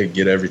figured, hey,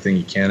 get everything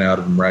you can out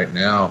of him right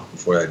now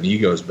before that knee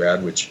goes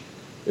bad, which –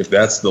 if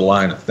that's the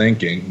line of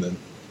thinking, then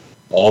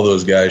all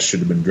those guys should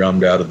have been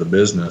drummed out of the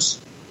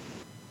business.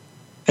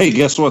 Hey,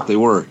 guess what? They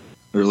were,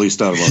 or at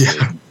least out of our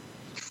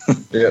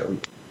league. Yeah,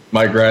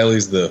 Mike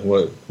Riley's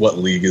what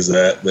league is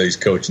that he's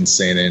coaching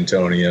San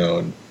Antonio?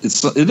 And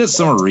isn't it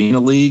some arena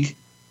league?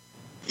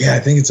 Yeah, I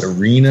think it's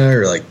arena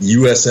or like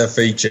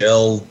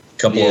USFHL.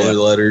 Couple other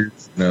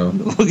letters. No,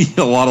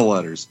 a lot of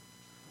letters.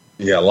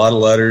 Yeah, a lot of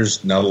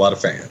letters. Not a lot of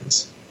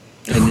fans.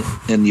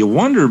 And you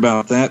wonder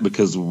about that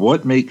because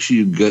what makes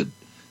you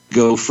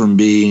go from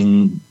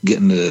getting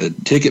a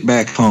ticket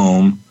back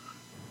home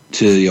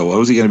to, what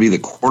was he going to be, the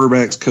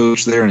quarterback's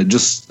coach there? And it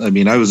just,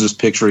 I was just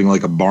picturing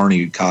like a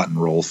Barney Cotton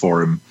role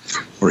for him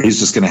where he's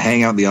just going to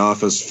hang out in the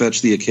office,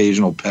 fetch the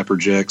occasional pepper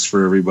jacks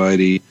for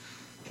everybody,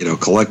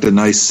 collect a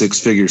nice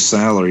 6-figure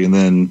salary and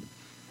then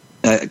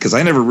because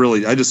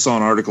I just saw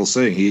an article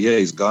saying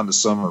he's gone to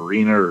some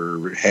arena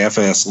or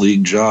half-ass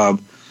league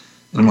job.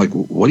 And I'm like,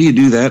 what do you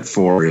do that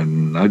for?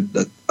 And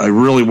I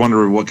really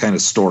wonder what kind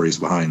of stories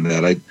behind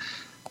that.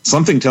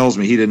 Something tells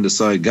me he didn't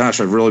decide, gosh,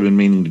 I've really been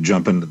meaning to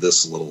jump into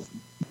this little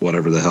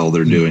whatever the hell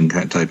they're doing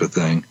kind of type of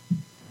thing.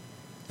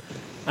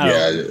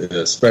 Yeah,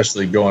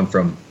 especially going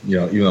from,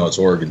 even though it's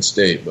Oregon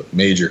State, but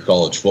major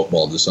college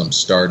football to some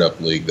startup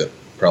league that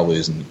probably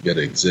isn't going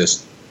to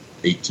exist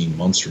 18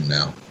 months from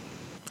now.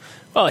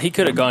 Well, he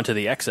could have gone to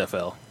the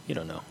XFL. You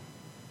don't know.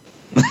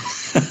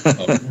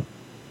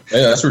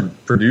 Hey, that's where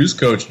Purdue's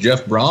coach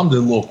Jeff Brom did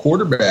a little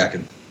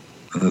quarterbacking.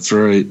 That's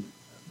right.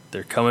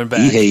 They're coming back.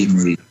 He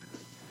hates me.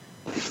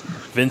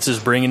 Vince is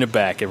bringing it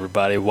back,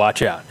 everybody.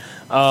 Watch out.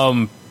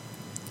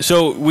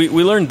 So we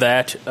learned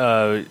that,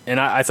 and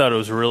I thought it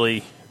was a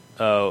really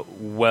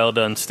well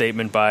done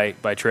statement by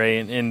Trey.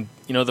 And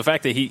the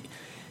fact that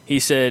he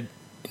said,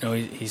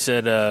 he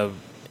said,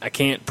 I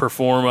can't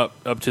perform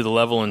up to the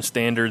level and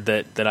standard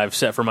that I've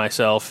set for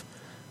myself.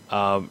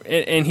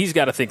 And he's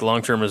got to think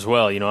long term as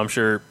well. I'm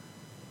sure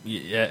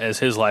as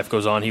his life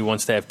goes on, he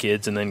wants to have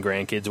kids and then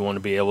grandkids and want to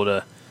be able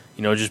to,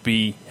 just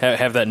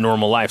have that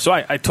normal life. So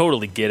I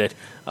totally get it.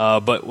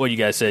 But what you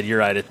guys said, you're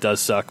right. It does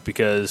suck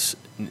because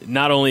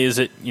not only is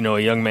it, a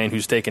young man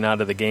who's taken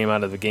out of the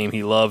game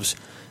he loves,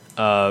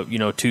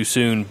 too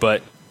soon,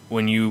 but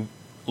when you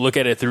look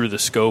at it through the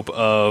scope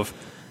of,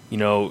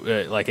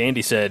 like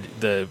Andy said,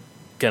 the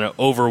kind of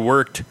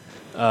overworked,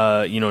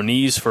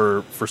 knees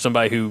for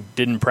somebody who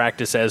didn't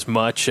practice as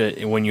much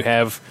when you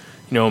have,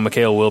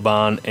 Mikhail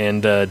Wilbon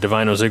and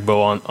Divine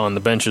Ozigbo on the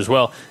bench as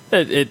well.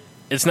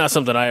 It's not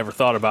something I ever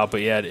thought about,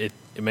 but yeah, it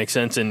makes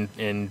sense.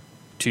 And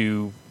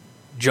to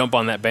jump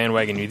on that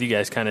bandwagon with you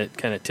guys kind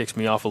of ticks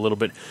me off a little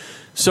bit.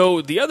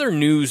 So the other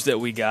news that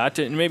we got,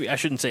 and maybe I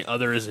shouldn't say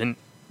other isn't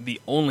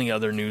the only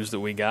other news that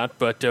we got,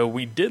 but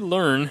we did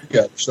learn.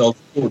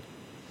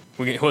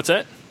 What's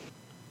that?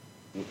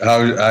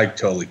 I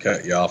totally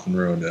cut you off and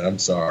ruined it. I'm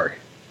sorry.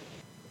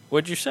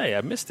 What'd you say?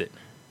 I missed it.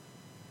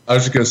 I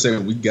was just going to say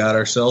we got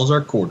ourselves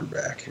our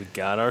quarterback.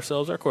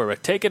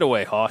 Take it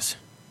away, Hoss.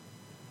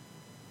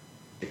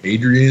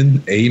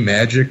 Adrian A.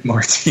 Magic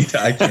Martinez.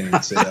 I can't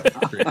even say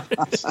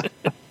that.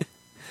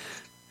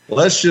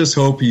 Let's just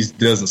hope he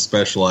doesn't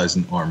specialize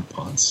in arm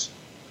punts.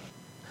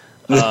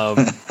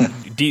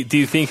 Do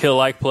you think he'll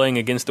like playing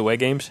against away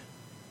games?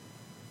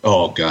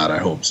 Oh, God, I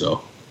hope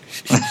so.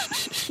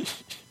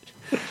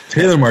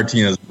 Taylor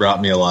Martinez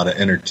brought me a lot of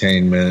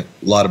entertainment,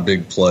 a lot of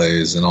big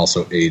plays, and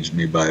also aged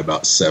me by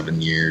about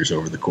 7 years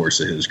over the course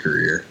of his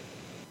career.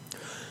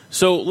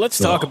 So let's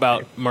talk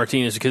about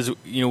Martinez because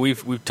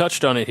we've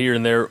touched on it here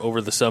and there over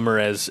the summer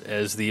as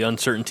the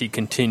uncertainty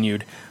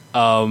continued.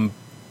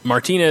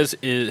 Martinez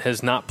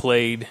has not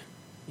played.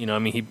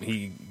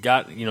 He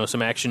got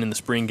some action in the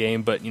spring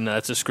game, but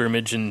that's a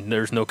scrimmage and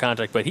there's no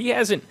contact. But he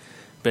hasn't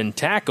been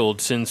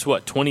tackled since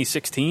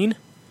 2016.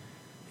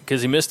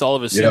 Because he missed all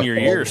of his senior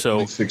year, so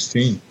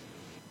 2016.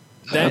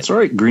 That's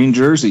right, green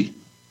jersey.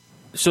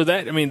 So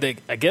that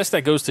I guess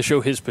that goes to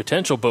show his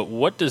potential. But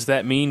what does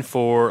that mean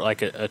for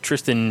like a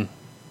Tristan?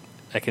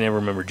 I can never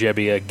remember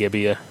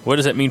Gebbia. What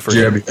does that mean for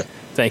him?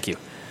 Thank you.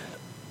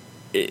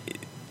 Do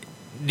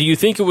you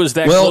think it was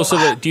that close of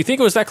a? Do you think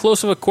it was that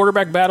close of a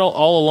quarterback battle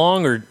all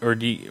along, or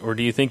do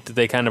you think that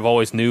they kind of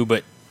always knew,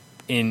 but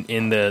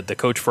in the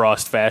Coach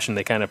Frost fashion,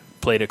 they kind of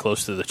played it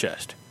close to the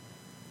chest?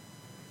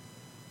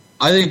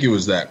 I think it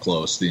was that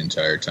close the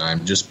entire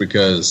time, just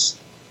because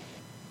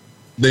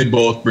they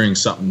both bring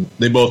something.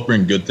 They both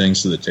bring good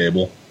things to the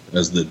table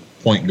as the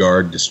point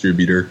guard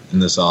distributor in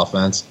this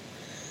offense.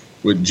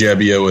 With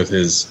Gebbia, with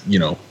his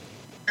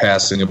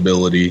passing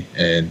ability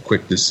and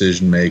quick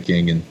decision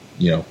making, and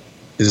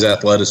his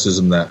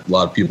athleticism that a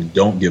lot of people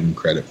don't give him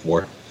credit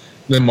for.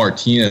 Then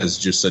Martinez is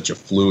just such a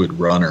fluid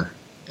runner,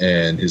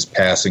 and his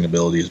passing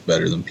ability is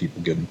better than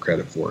people give him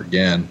credit for.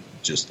 Again,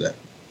 just that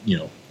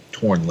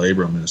torn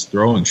labrum in his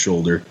throwing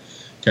shoulder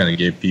kind of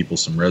gave people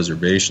some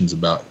reservations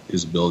about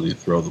his ability to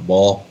throw the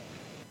ball.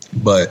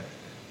 But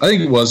I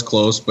think it was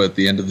close, but at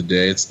the end of the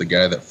day, it's the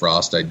guy that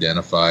Frost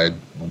identified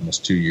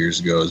almost 2 years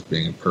ago as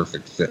being a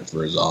perfect fit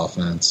for his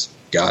offense.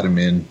 Got him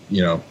in,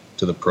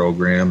 to the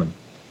program, and,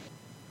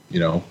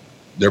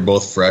 they're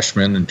both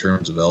freshmen in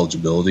terms of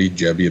eligibility,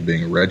 Gebbia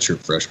being a redshirt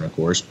freshman, of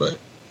course, but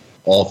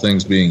all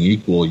things being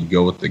equal, you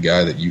go with the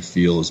guy that you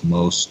feel is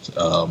most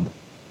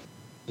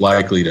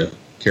likely to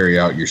carry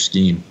out your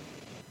scheme.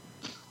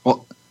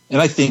 Well,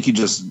 and I think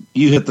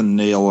you hit the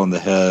nail on the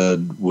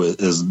head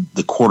as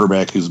the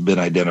quarterback who's been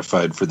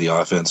identified for the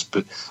offense.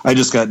 But I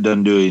just got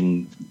done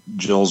doing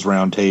Jill's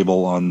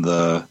roundtable on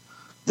the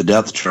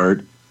depth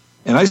chart,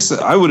 and I said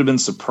I would have been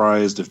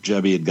surprised if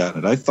Gebbia had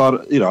gotten it. I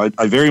thought,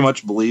 I very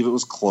much believe it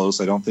was close.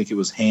 I don't think it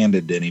was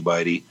handed to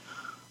anybody.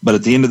 But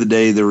at the end of the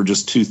day, there were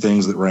just two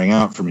things that rang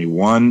out for me.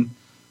 One,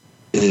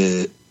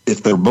 if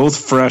they're both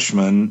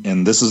freshmen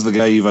and this is the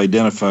guy you've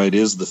identified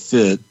is the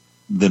fit,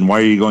 then why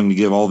are you going to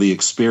give all the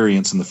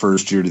experience in the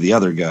first year to the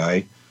other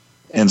guy?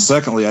 And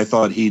secondly, I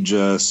thought he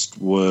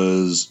just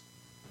was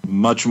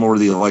much more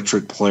the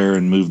electric player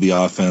and move the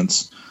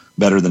offense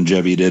better than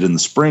Gebbia did in the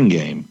spring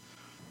game.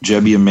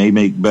 Gebbia may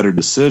make better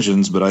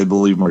decisions, but I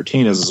believe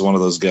Martinez is one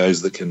of those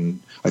guys that can,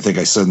 I think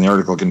I said in the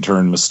article, can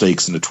turn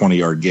mistakes into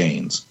 20-yard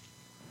gains.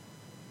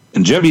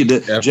 And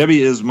Gebbia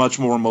is much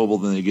more mobile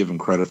than they give him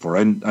credit for.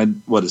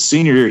 His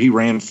senior year, he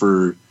ran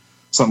for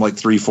something like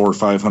 300, 400,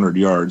 500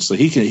 yards, so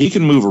he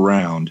can move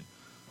around.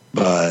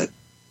 But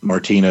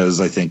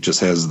Martinez, I think, just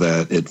has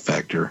that it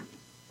factor.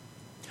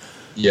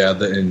 Yeah,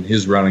 and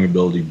his running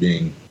ability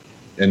being,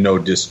 and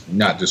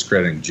not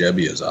discrediting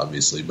Gebbia's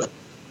obviously, but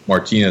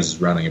Martinez's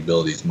running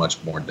ability is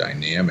much more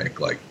dynamic.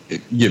 Like, you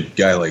give a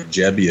guy like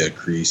Gebbia a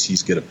crease,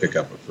 he's going to pick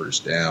up a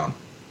first down.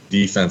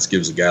 Defense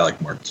gives a guy like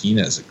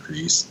Martinez a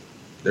crease,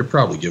 they're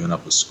probably giving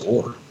up a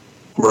score.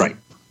 Right.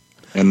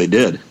 And they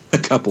did. A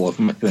couple of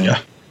them, I think.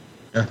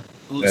 Yeah.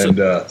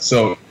 And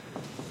so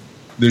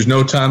there's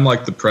no time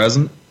like the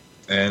present,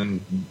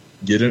 and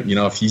get him,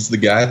 if he's the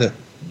guy that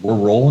we're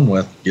rolling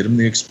with, get him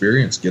the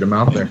experience, get him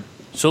out there.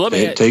 So let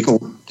me take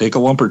a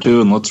lump or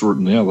two and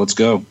let's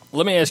go.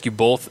 Let me ask you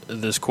both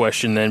this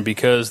question then,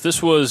 because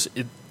this was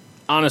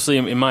honestly,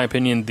 in my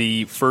opinion,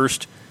 the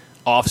first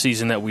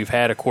offseason that we've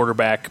had a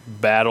quarterback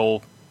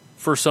battle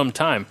for some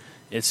time.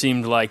 It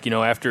seemed like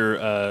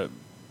after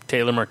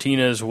Taylor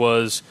Martinez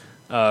was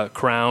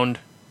crowned,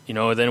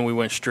 then we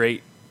went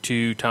straight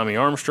to Tommy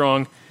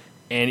Armstrong,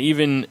 and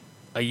even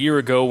a year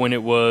ago when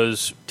it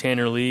was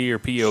Tanner Lee or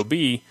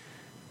POB,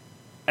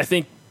 I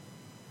think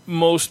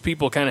most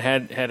people kind of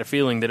had a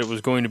feeling that it was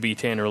going to be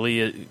Tanner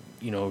Lee,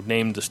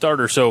 named the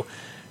starter. So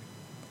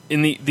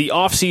in the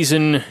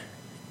offseason,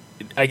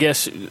 I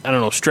guess, I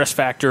don't know, stress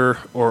factor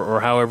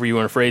or however you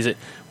want to phrase it,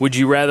 would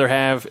you rather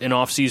have an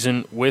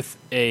offseason with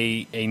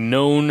a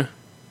known,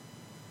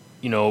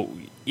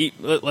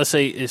 let's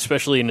say,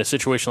 especially in a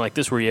situation like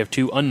this where you have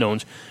two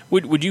unknowns,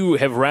 would you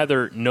have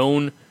rather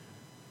known,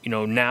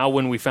 now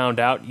when we found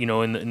out,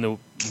 in the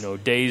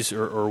days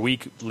or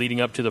week leading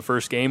up to the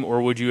first game,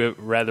 or would you have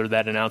rather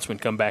that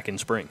announcement come back in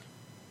spring?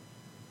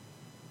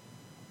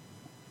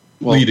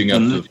 Well, leading up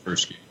to the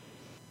first game.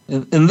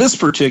 In this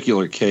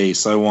particular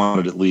case, I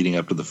wanted it leading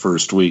up to the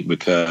first week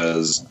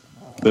because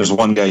there's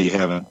one guy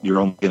you're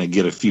only going to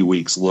get a few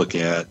weeks look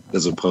at,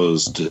 as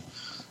opposed to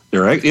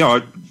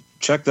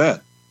check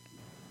that.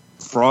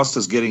 Frost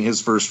is getting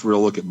his first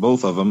real look at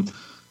both of them,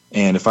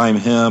 and if I'm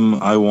him,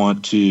 I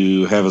want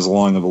to have as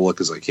long of a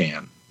look as I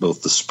can,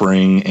 both the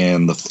spring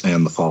and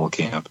the fall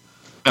camp.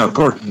 Now, of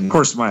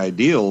course, my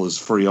ideal is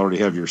for you already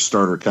have your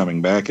starter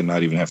coming back and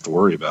not even have to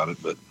worry about it,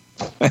 but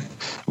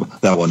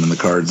that wasn't in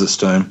the cards this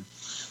time.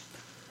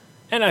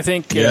 And I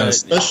think, I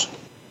was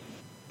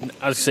going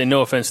to say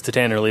no offense to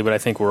Tanner Lee, but I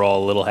think we're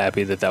all a little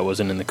happy that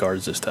wasn't in the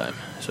cards this time.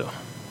 So,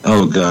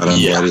 oh God,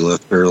 I'm glad he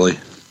left early.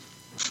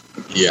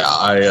 Yeah,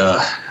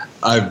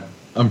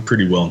 I'm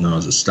pretty well known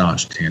as a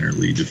staunch Tanner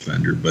Lee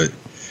defender, but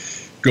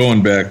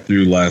going back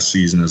through last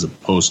season as a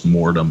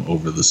post-mortem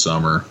over the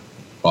summer,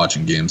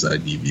 watching games I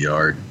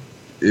DVR'd,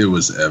 it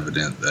was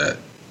evident that,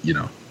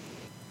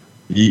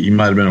 he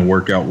might have been a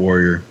workout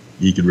warrior.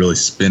 He could really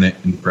spin it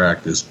in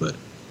practice, but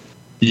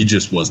he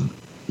just wasn't.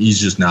 He's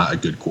just not a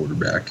good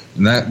quarterback.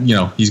 And that,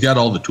 he's got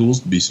all the tools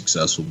to be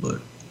successful, but,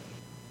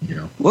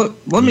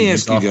 Let me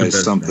ask you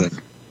guys something.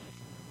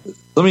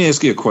 Let me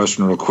ask you a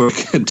question real quick.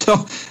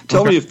 Tell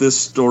me if this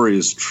story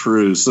is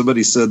true.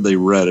 Somebody said they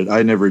read it.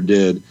 I never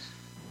did.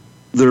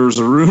 There was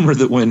a rumor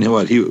that when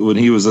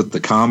he was at the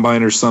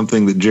combine or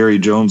something, that Jerry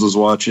Jones was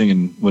watching,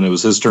 and when it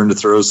was his turn to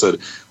throw, said,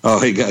 "Oh,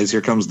 hey guys,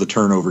 here comes the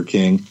turnover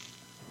king."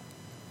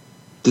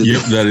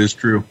 Yep, that is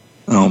true.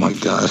 Oh my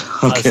God!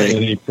 Okay,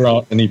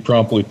 and he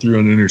promptly threw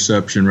an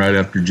interception right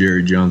after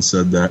Jerry Jones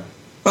said that.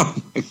 Oh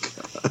my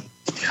God!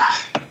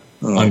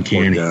 Oh,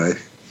 uncanny.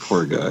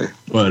 Poor guy.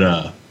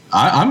 But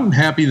I'm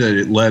happy that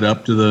it led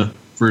up to the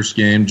first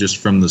game, just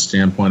from the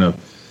standpoint of,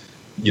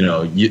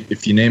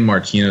 if you name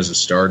Martinez the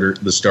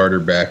starter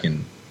back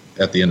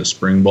at the end of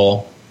spring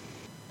ball,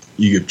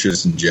 you give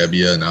Tristan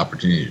Gebbia an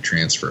opportunity to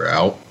transfer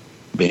out.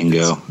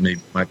 Bingo.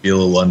 Might be a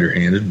little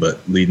underhanded, but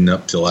leading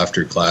up till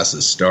after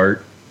classes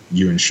start,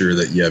 you ensure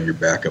that you have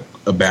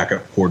a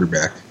backup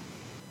quarterback,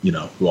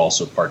 who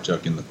also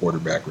partook in the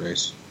quarterback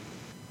race.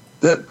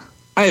 That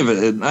I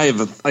have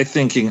a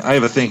thinking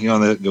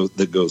on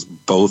that goes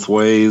both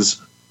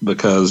ways,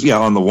 because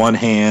on the one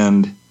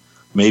hand,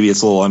 maybe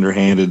it's a little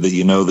underhanded that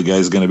the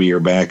guy's going to be your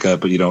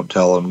backup, but you don't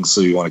tell him, so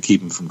you want to keep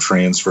him from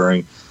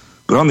transferring.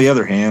 But on the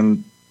other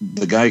hand,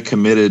 the guy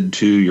committed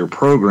to your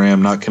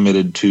program, not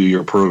committed to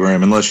your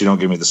program unless you don't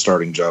give me the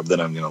starting job, then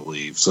I'm going to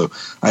leave. So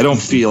I don't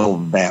feel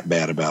that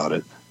bad about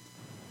it.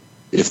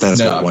 If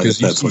that's what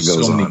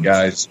goes on. Many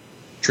guys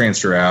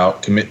transfer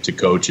out, commit to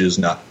coaches,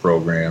 not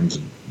programs,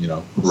 and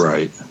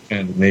right.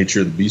 And the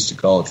nature of the beast of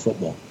college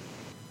football.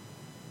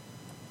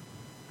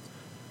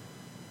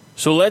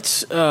 So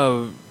let's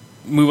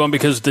move on,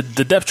 because the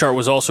depth chart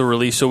was also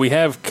released, so we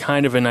have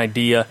kind of an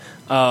idea.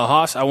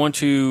 Haas, I want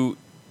to.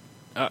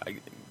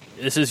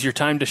 This is your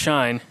time to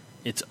shine.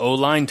 It's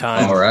O-line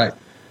time. All right.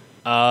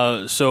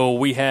 So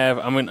we have.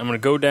 I'm going to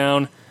go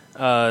down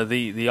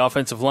the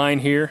offensive line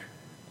here.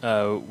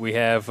 we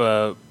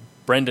have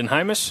Brendan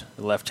Hymas,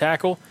 left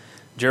tackle,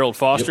 Gerald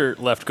Foster,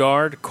 left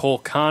guard, Cole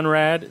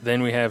Conrad.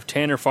 Then we have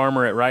Tanner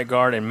Farmer at right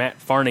guard and Matt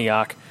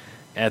Farniok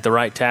at the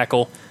right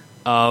tackle.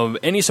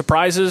 Any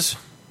surprises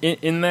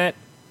in that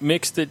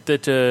mix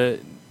that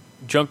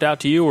jumped out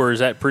to you, or is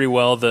that pretty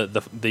well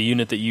the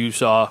unit that you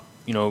saw,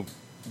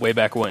 way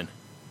back when?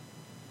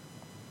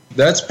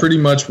 That's pretty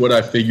much what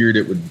I figured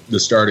the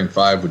starting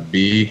five would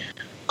be.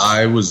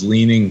 I was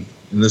leaning,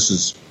 and this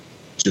is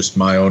just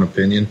my own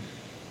opinion,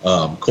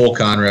 Cole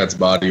Conrad's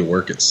body of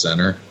work at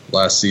center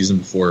last season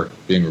before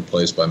being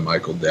replaced by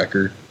Michael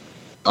Decker.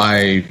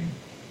 Cole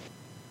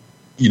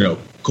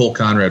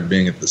Conrad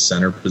being at the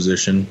center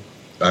position,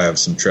 I have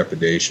some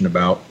trepidation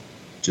about,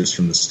 just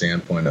from the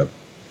standpoint of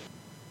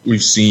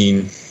we've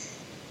seen.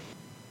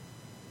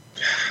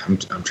 I'm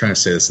trying to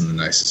say this in the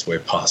nicest way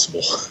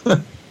possible.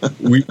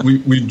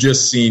 We've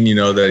just seen,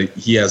 that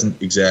he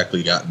hasn't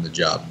exactly gotten the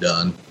job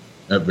done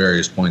at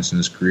various points in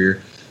his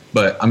career.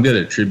 But I'm going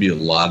to attribute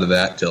a lot of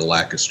that to a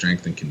lack of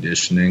strength and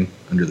conditioning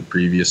under the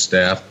previous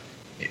staff,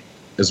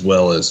 as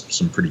well as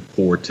some pretty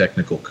poor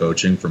technical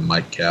coaching from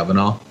Mike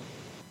Cavanaugh.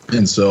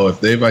 And so if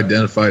they've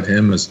identified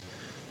him as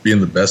being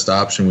the best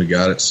option we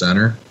got at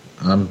center,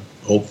 I'm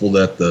hopeful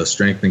that the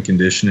strength and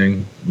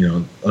conditioning,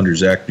 under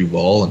Zach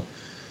Duvall and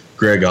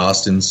Greg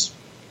Austin's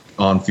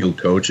on-field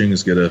coaching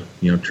is going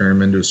to, turn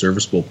him into a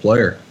serviceable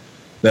player.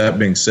 That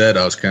being said,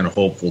 I was kind of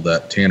hopeful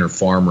that Tanner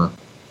Farmer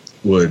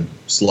would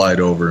slide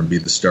over and be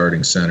the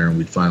starting center, and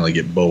we'd finally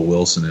get Bo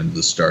Wilson into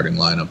the starting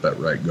lineup at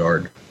right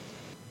guard.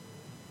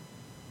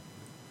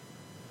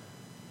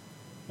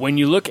 When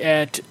you look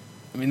at,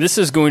 this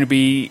is going to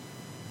be,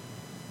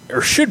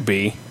 or should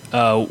be,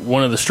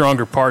 one of the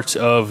stronger parts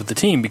of the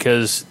team,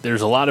 because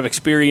there's a lot of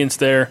experience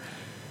there,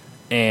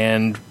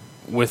 and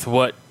with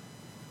what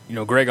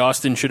Greg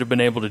Austin should have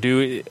been able to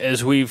do,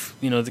 as we've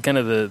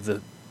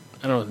the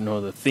I don't know,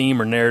 the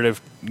theme or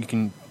narrative, you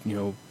can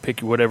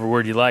pick whatever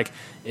word you like,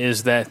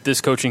 is that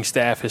this coaching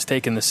staff has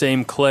taken the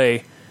same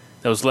clay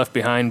that was left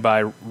behind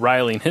by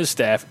Riley and his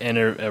staff and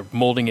are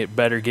molding it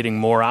better, getting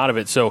more out of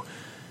it. So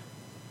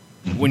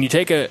when you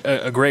take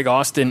a Greg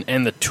Austin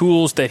and the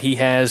tools that he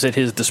has at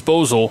his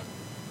disposal,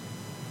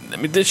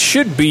 this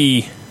should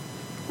be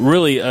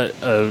really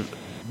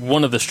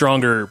one of the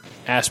stronger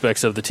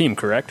aspects of the team,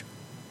 correct?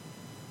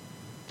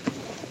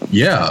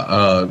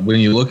 Yeah, when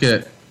you look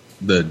at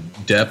the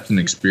depth and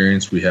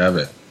experience we have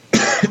at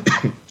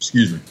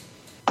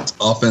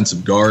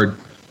offensive guard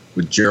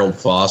with Gerald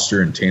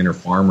Foster and Tanner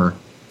Farmer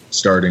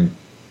starting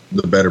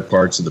the better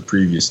parts of the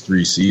previous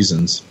 3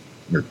 seasons,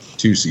 or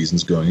 2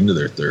 seasons going into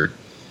their third.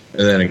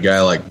 And then a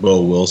guy like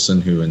Bo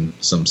Wilson, who in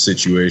some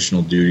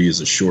situational duty as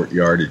a short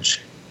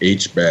yardage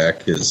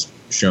H-back has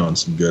shown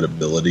some good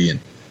ability. And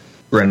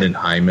Brendan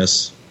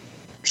Hymas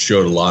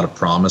showed a lot of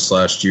promise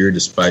last year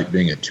despite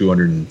being a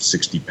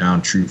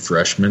 260-pound true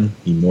freshman.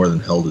 He more than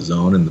held his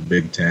own in the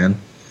Big Ten.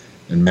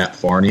 And Matt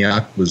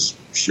Farniok was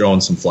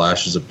showing some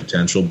flashes of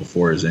potential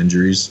before his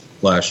injuries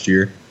last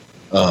year.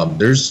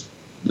 There's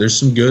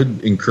some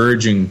good,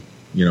 encouraging,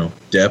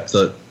 depth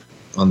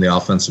on the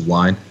offensive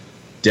line.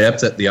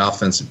 Depth at the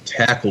offensive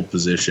tackle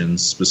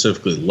positions,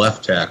 specifically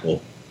left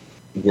tackle,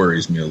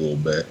 worries me a little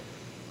bit.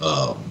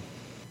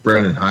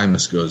 Brendan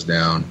Hymas goes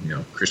down.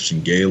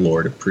 Christian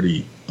Gaylord, a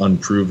pretty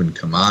unproven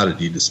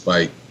commodity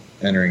despite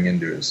entering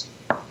into his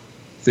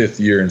 5th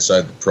year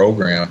inside the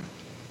program.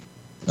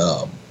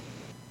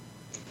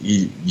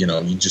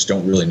 You just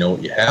don't really know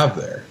what you have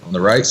there. On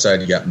the right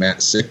side, you got Matt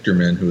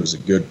Sichterman, who is a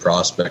good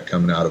prospect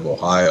coming out of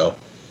Ohio,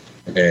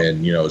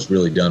 and has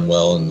really done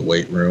well in the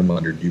weight room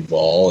under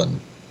Duvall, and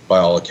by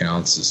all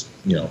accounts is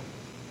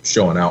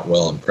showing out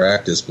well in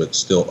practice, but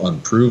still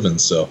unproven.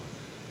 So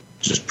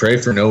just pray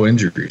for no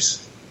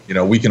injuries.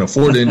 We can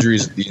afford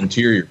injuries at the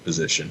interior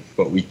position,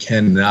 but we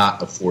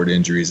cannot afford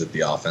injuries at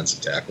the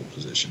offensive tackle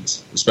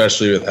positions,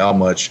 especially with how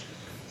much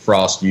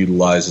Frost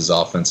utilizes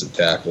offensive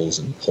tackles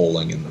and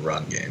pulling in the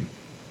run game.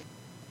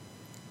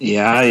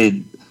 Yeah,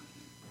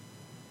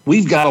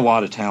 we've got a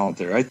lot of talent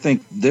there. I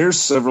think there's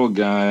several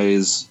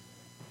guys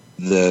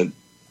that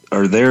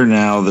are there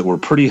now that were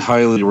pretty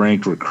highly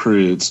ranked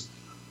recruits.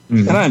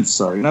 Mm-hmm. And I'm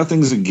sorry,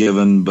 nothing's a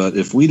given, but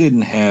if we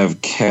didn't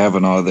have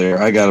Cavanaugh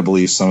there, I got to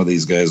believe some of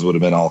these guys would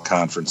have been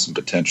all-conference and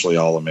potentially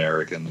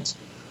all-Americans.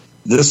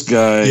 This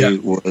guy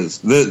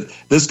was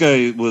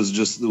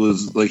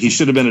like he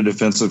should have been a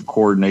defensive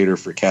coordinator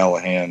for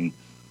Callahan,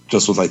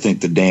 just with I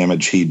think the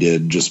damage he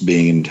did just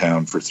being in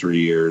town for 3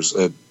 years.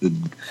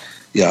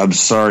 I'm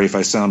sorry if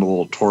I sound a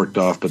little torqued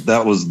off, but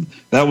that was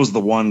the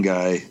one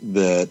guy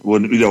that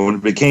when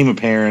it became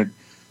apparent.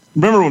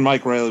 Remember when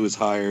Mike Riley was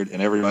hired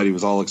and everybody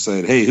was all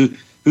excited? Hey,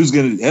 who's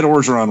going to? Ed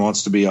Orgeron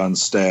wants to be on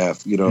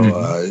staff. Who's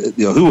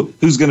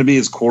going to be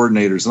his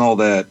coordinators and all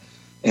that.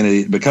 And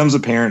it becomes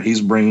apparent he's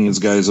bringing his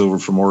guys over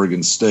from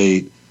Oregon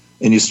State,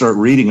 and you start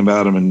reading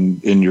about him,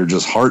 and your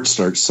just heart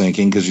starts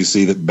sinking because you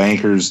see that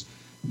Banker's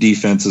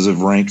defenses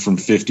have ranked from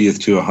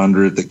 50th to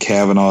 100th, that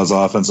Cavanaugh's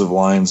offensive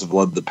lines have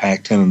led the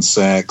Pac-10 in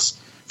sacks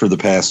for the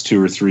past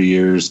 2 or 3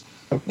 years,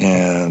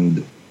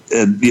 and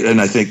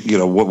and I think,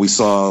 what we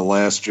saw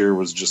last year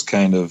was just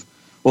kind of,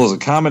 it was a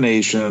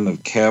combination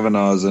of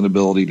Kavanaugh's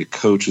inability to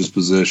coach his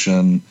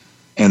position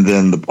and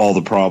then all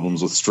the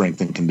problems with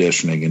strength and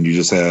conditioning. And you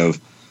just have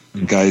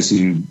guys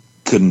who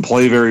couldn't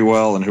play very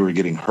well and who were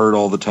getting hurt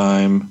all the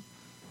time.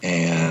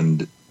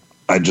 And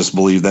I just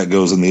believe that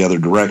goes in the other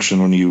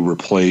direction when you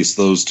replace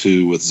those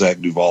two with Zach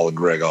Duval and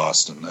Greg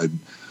Austin.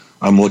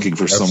 I'm looking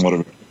for somewhat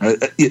of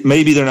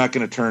maybe they're not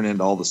going to turn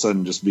into all of a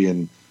sudden just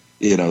being,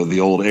 the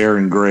old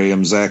Aaron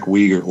Graham, Zach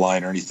Wiegert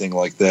line or anything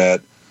like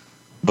that.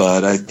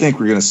 But I think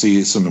we're going to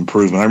see some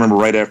improvement. I remember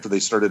right after they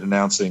started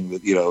announcing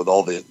that,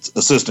 all the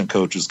assistant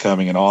coaches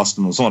coming, and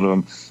Austin was one of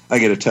them. I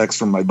get a text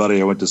from my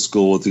buddy I went to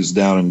school with who's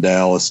down in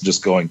Dallas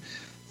just going,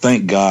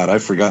 thank God,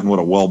 I've forgotten what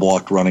a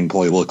well-blocked running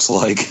play looks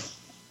like.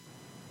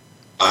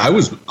 I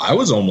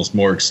was almost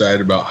more excited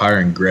about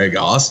hiring Greg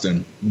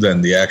Austin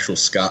than the actual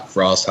Scott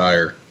Frost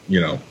hire,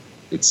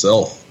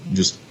 itself.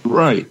 Just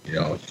right.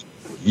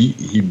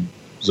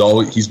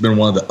 He's been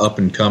one of the up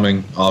and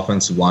coming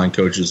offensive line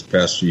coaches the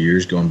past few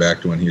years, going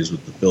back to when he was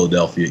with the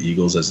Philadelphia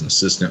Eagles as an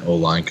assistant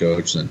O-line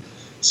coach, and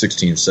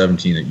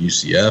 16-17 at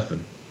UCF.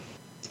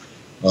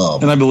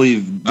 And I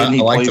believe I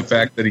like the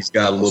fact that he's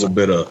got a little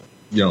bit of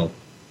the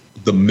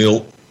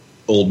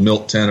old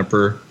Milt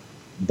Tenopir,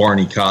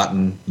 Barney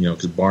Cotton,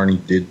 because Barney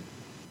did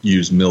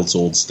use Milt's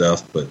old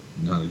stuff, but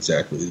not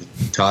exactly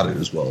taught it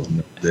as well as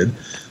Milt did.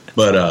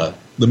 But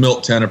the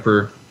Milt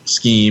Tenopir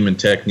scheme and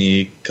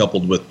technique,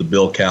 coupled with the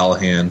Bill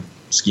Callahan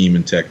scheme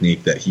and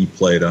technique that he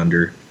played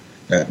under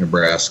at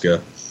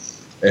Nebraska,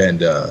 and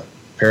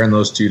pairing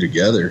those two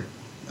together,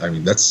 I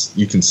mean,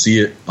 you can see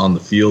it on the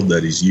field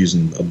that he's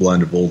using a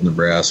blend of old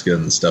Nebraska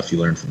and the stuff he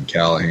learned from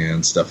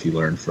Callahan, stuff he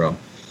learned from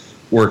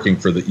working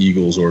for the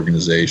Eagles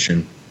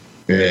organization,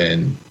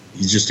 and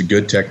he's just a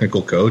good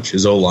technical coach.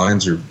 His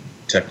O-lines are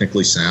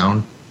technically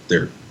sound.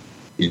 They're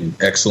in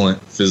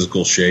excellent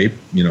physical shape,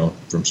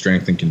 from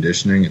strength and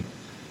conditioning, and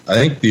I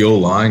think the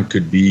O-line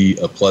could be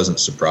a pleasant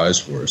surprise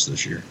for us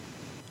this year.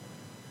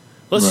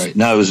 Right.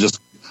 Now, I was just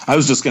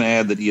going to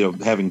add that,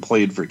 having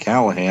played for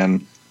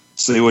Callahan,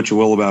 say what you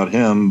will about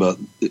him, but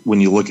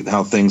when you look at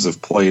how things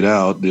have played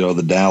out,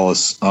 the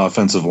Dallas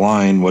offensive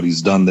line, what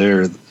he's done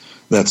there,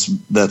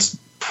 that's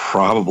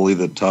probably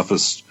the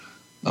toughest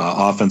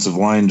offensive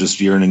line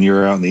just year in and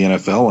year out in the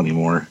NFL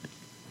anymore.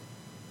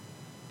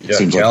 Yeah,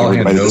 seems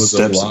Callahan like knows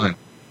the line.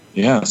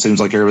 Yeah, it seems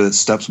like everybody that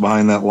steps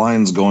behind that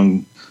line's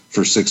going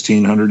for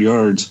 1,600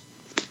 yards.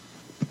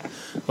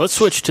 Let's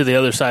switch to the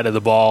other side of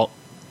the ball.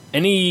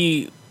 I'm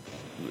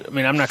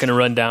not going to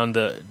run down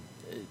the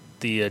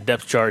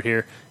depth chart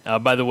here.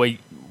 By the way,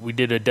 we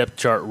did a depth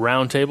chart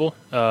roundtable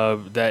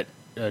that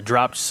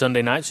dropped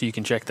Sunday night, so you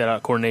can check that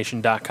out,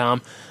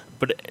 coordination.com.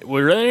 But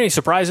were there any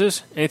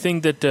surprises?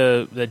 Anything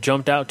that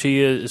jumped out to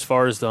you as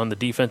far as on the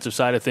defensive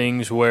side of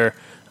things where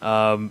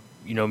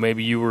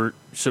maybe you were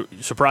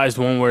surprised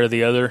one way or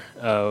the other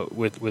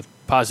with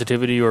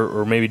positivity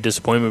or maybe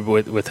disappointment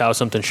with how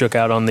something shook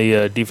out on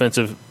the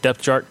defensive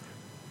depth chart?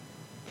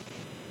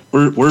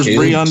 Where's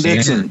Breon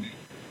Dixon?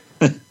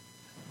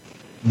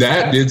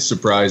 That did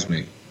surprise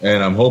me,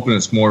 and I'm hoping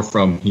it's more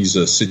from he's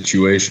a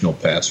situational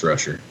pass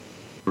rusher.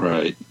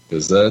 Right.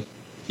 Because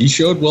he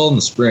showed well in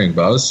the spring,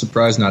 but I was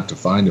surprised not to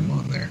find him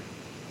on there.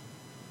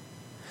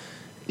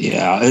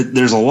 Yeah,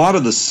 there's a lot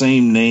of the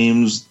same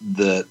names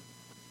that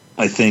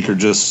I think are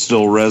just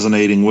still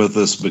resonating with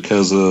us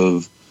because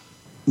of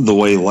the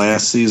way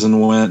last season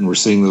went, and we're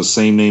seeing those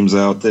same names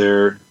out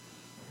there.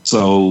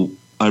 So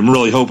I'm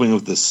really hoping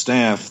with the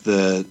staff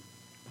that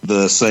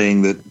the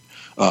saying that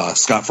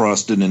Scott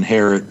Frost didn't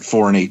inherit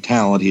 4-8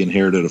 talent, he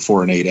inherited a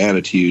 4-8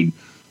 attitude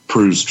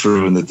proves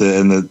true, and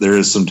that there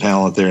is some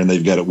talent there and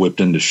they've got it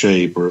whipped into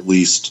shape, or at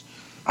least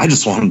I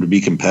just want them to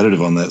be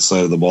competitive on that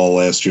side of the ball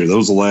last year.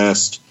 Those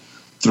last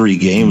 3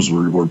 games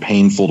were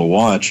painful to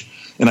watch.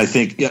 And I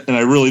think, and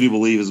I really do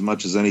believe, as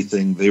much as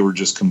anything, they were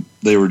just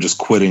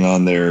quitting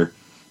on their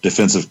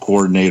defensive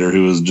coordinator,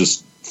 who was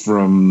just,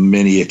 from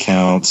many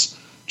accounts,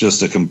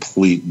 just a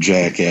complete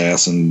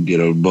jackass, and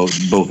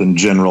both in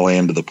general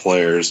and to the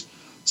players.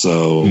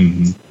 So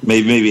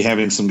maybe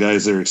having some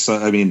guys that are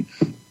excited. I mean,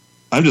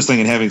 I'm just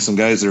thinking having some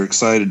guys that are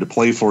excited to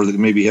play for, that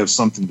maybe have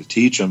something to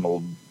teach them,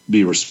 will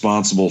be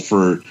responsible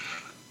for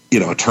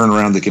a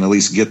turnaround that can at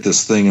least get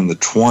this thing in the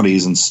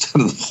 20s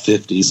instead of the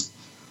 50s.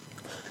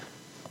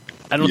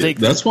 I don't think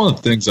that's one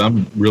of the things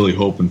I'm really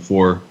hoping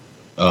for.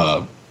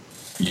 What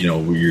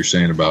you're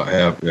saying about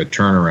having a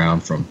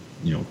turnaround from,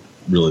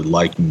 really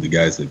liking the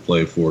guys they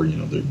play for,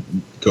 the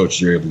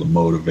coaches are able to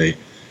motivate.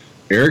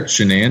 Eric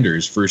Shenander,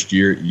 his first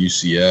year at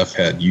UCF,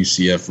 had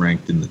UCF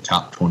ranked in the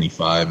top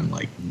 25 in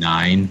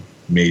 9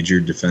 major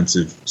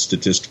defensive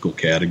statistical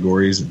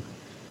categories. And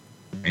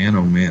man,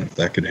 oh man, if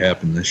that could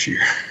happen this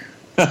year.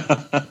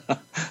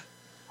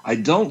 I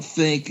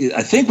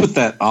think with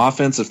that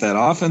offense, if that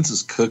offense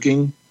is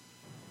cooking,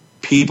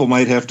 people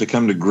might have to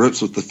come to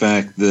grips with the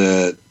fact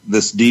that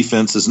this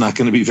defense is not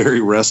going to be very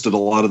rested a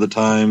lot of the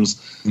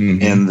times,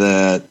 and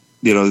that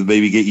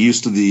maybe get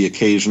used to the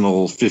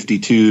occasional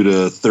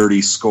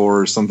 52-30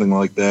 score or something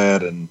like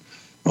that, and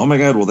oh my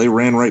God, well, they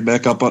ran right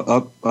back up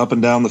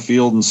and down the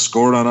field and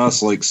scored on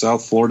us like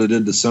South Florida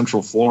did to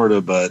Central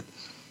Florida. But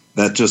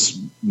that just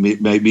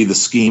may be the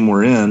scheme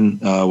we're in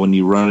when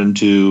you run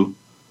into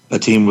a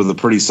team with a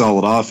pretty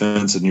solid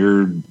offense and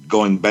you're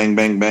going bang,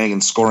 bang, bang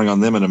and scoring on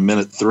them in a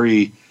minute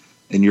 3,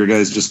 and your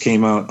guys just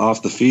came out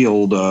off the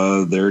field,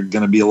 they're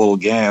going to be a little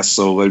gassed.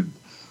 So I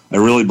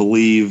really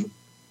believe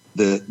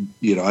that,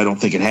 I don't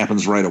think it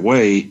happens right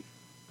away,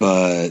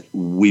 but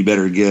we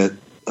better get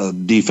a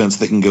defense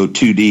that can go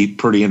too deep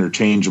pretty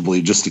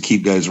interchangeably just to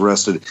keep guys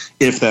rested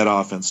if that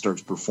offense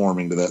starts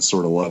performing to that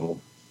sort of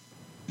level.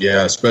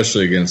 Yeah,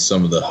 especially against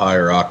some of the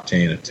higher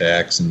octane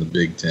attacks in the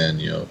Big Ten.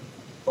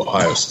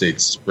 Ohio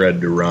State's spread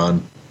to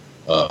run.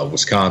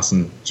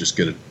 Wisconsin just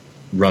going to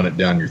run it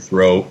down your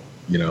throat,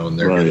 and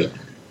they're going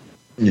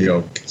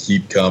to,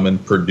 keep coming.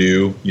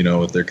 Purdue,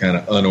 with their kind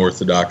of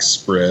unorthodox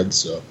spread.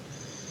 So,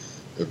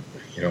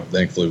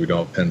 thankfully we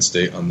don't have Penn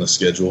State on the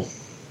schedule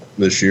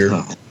this year.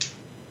 Oh.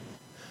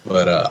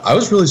 But I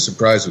was really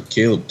surprised with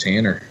Caleb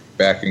Tanner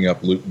backing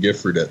up Luke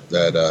Gifford at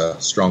that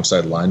strong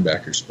side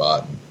linebacker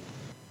spot.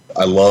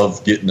 I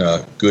love getting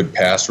a good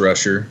pass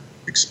rusher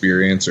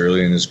experience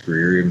early in his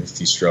career, even if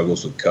he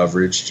struggles with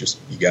coverage. Just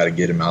you got to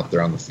get him out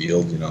there on the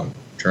field,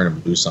 turn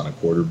him loose on a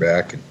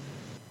quarterback. And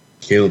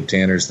Caleb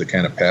Tanner's the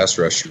kind of pass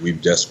rusher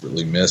we've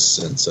desperately missed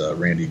since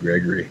Randy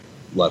Gregory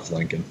left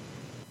Lincoln.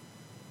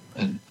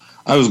 And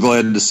I was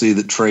glad to see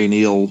that Trey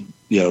Neal,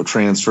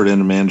 transferred in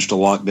and managed to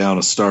lock down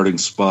a starting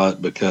spot,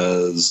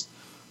 because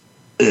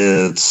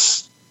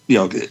it's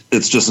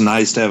just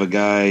nice to have a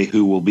guy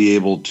who will be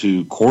able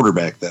to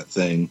quarterback that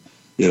thing,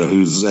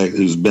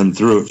 who's been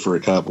through it for a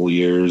couple of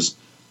years,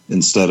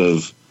 instead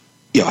of,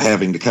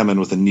 having to come in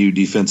with a new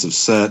defensive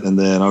set and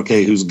then,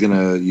 okay,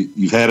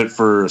 you've had it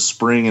for a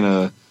spring and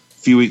a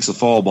few weeks of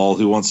fall ball,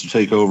 who wants to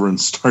take over and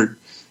start,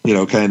 being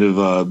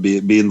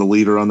the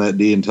leader on that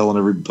D and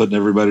putting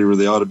everybody where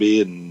they ought to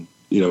be, and,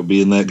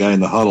 being that guy in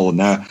the huddle. And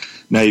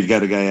now you've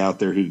got a guy out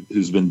there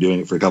who's been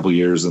doing it for a couple of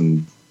years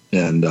and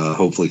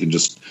hopefully can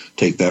just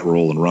take that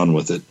role and run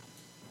with it.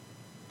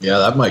 Yeah,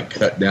 that might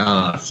cut down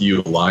on a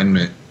few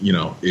alignment,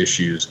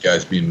 issues,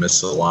 guys being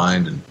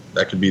misaligned, and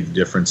that could be the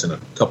difference in a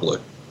couple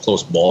of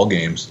close ball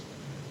games.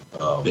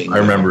 I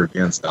remember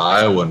against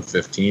Iowa in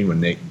 15 when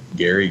Nate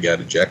Gary got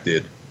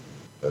ejected.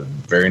 The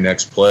very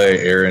next play,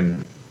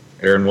 Aaron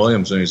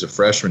Williams, when he was a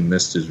freshman,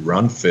 missed his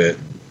run fit.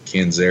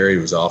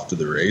 Canzeri was off to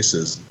the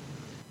races.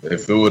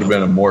 If it would have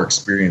been a more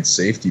experienced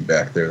safety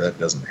back there, that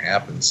doesn't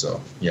happen. So,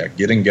 yeah,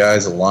 getting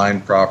guys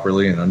aligned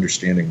properly and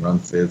understanding run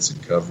fits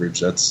and coverage,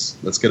 that's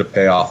going to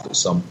pay off at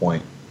some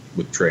point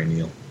with Trey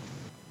Neal.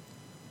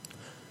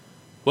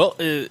 Well,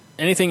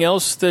 anything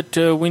else that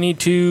we need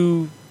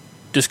to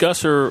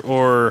discuss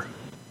or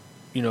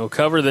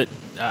cover that?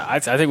 I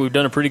think we've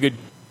done a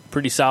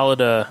pretty solid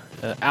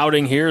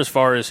outing here as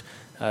far as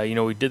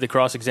we did the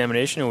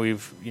cross-examination, and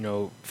we've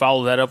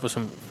followed that up with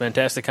some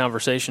fantastic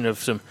conversation of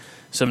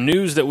some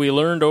news that we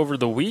learned over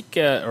the week,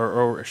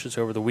 or I should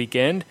say over the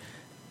weekend.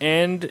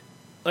 And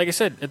like I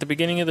said at the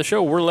beginning of the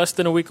show, we're less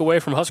than a week away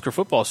from Husker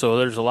football, so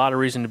there's a lot of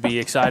reason to be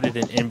excited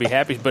and be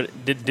happy.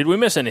 But did we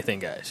miss anything,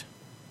 guys?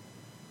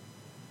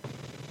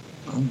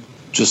 I'm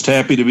just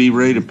happy to be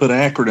ready to put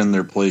Akron in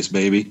their place,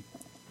 baby.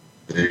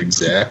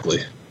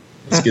 Exactly.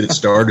 Let's get it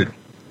started.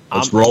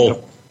 Let's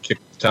roll. Kick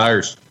the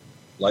tires.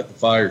 Light the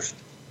fires.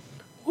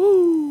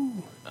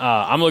 Woo!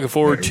 I'm looking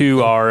forward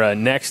to our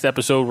next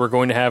episode. We're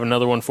going to have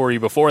another one for you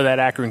before that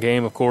Akron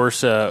game, of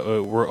course.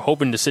 We're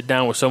hoping to sit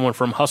down with someone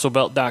from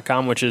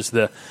HustleBelt.com, which is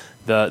the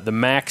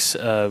Max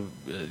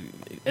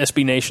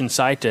SB Nation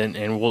site,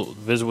 and we'll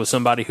visit with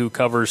somebody who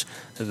covers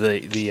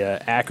the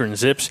Akron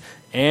Zips.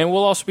 And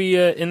we'll also be,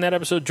 in that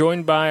episode,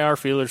 joined by our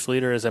Feelers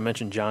leader, as I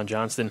mentioned, John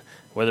Johnston.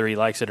 Whether he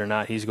likes it or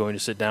not, he's going to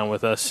sit down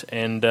with us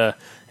and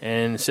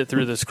sit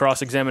through this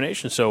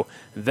cross-examination. So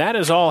that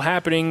is all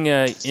happening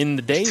in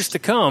the days to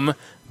come.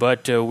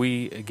 But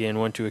we, again,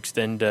 want to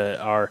extend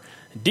our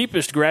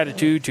deepest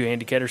gratitude to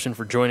Andy Ketterson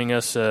for joining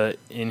us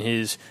in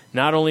his,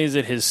 not only is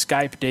it his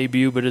Skype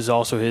debut, but is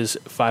also his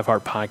Five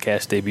Heart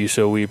Podcast debut.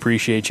 So we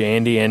appreciate you,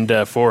 Andy.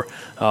 And for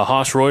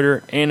Haas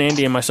Reuter and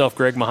Andy and myself,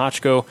 Greg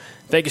Mahochko,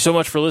 thank you so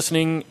much for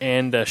listening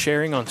and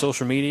sharing on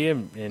social media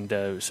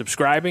and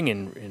subscribing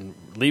and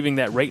leaving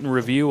that rate and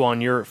review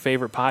on your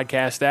favorite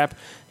podcast app.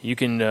 You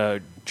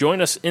can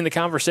join us in the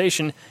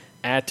conversation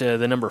at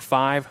the number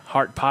 5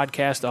 Heart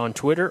Podcast on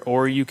Twitter,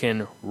 or you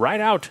can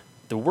write out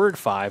the word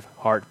 5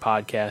 Heart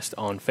Podcast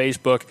on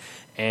Facebook.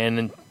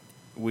 And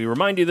we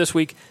remind you this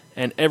week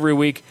and every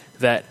week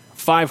that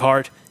 5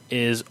 Heart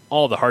is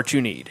all the heart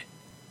you need.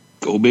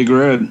 Go Big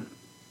Red.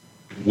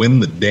 Win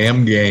the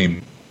damn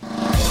game.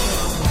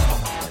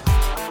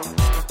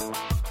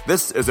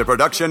 This is a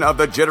production of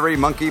the Jittery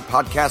Monkey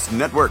Podcast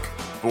Network.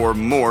 For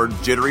more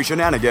jittery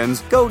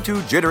shenanigans, go to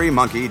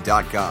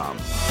jitterymonkey.com.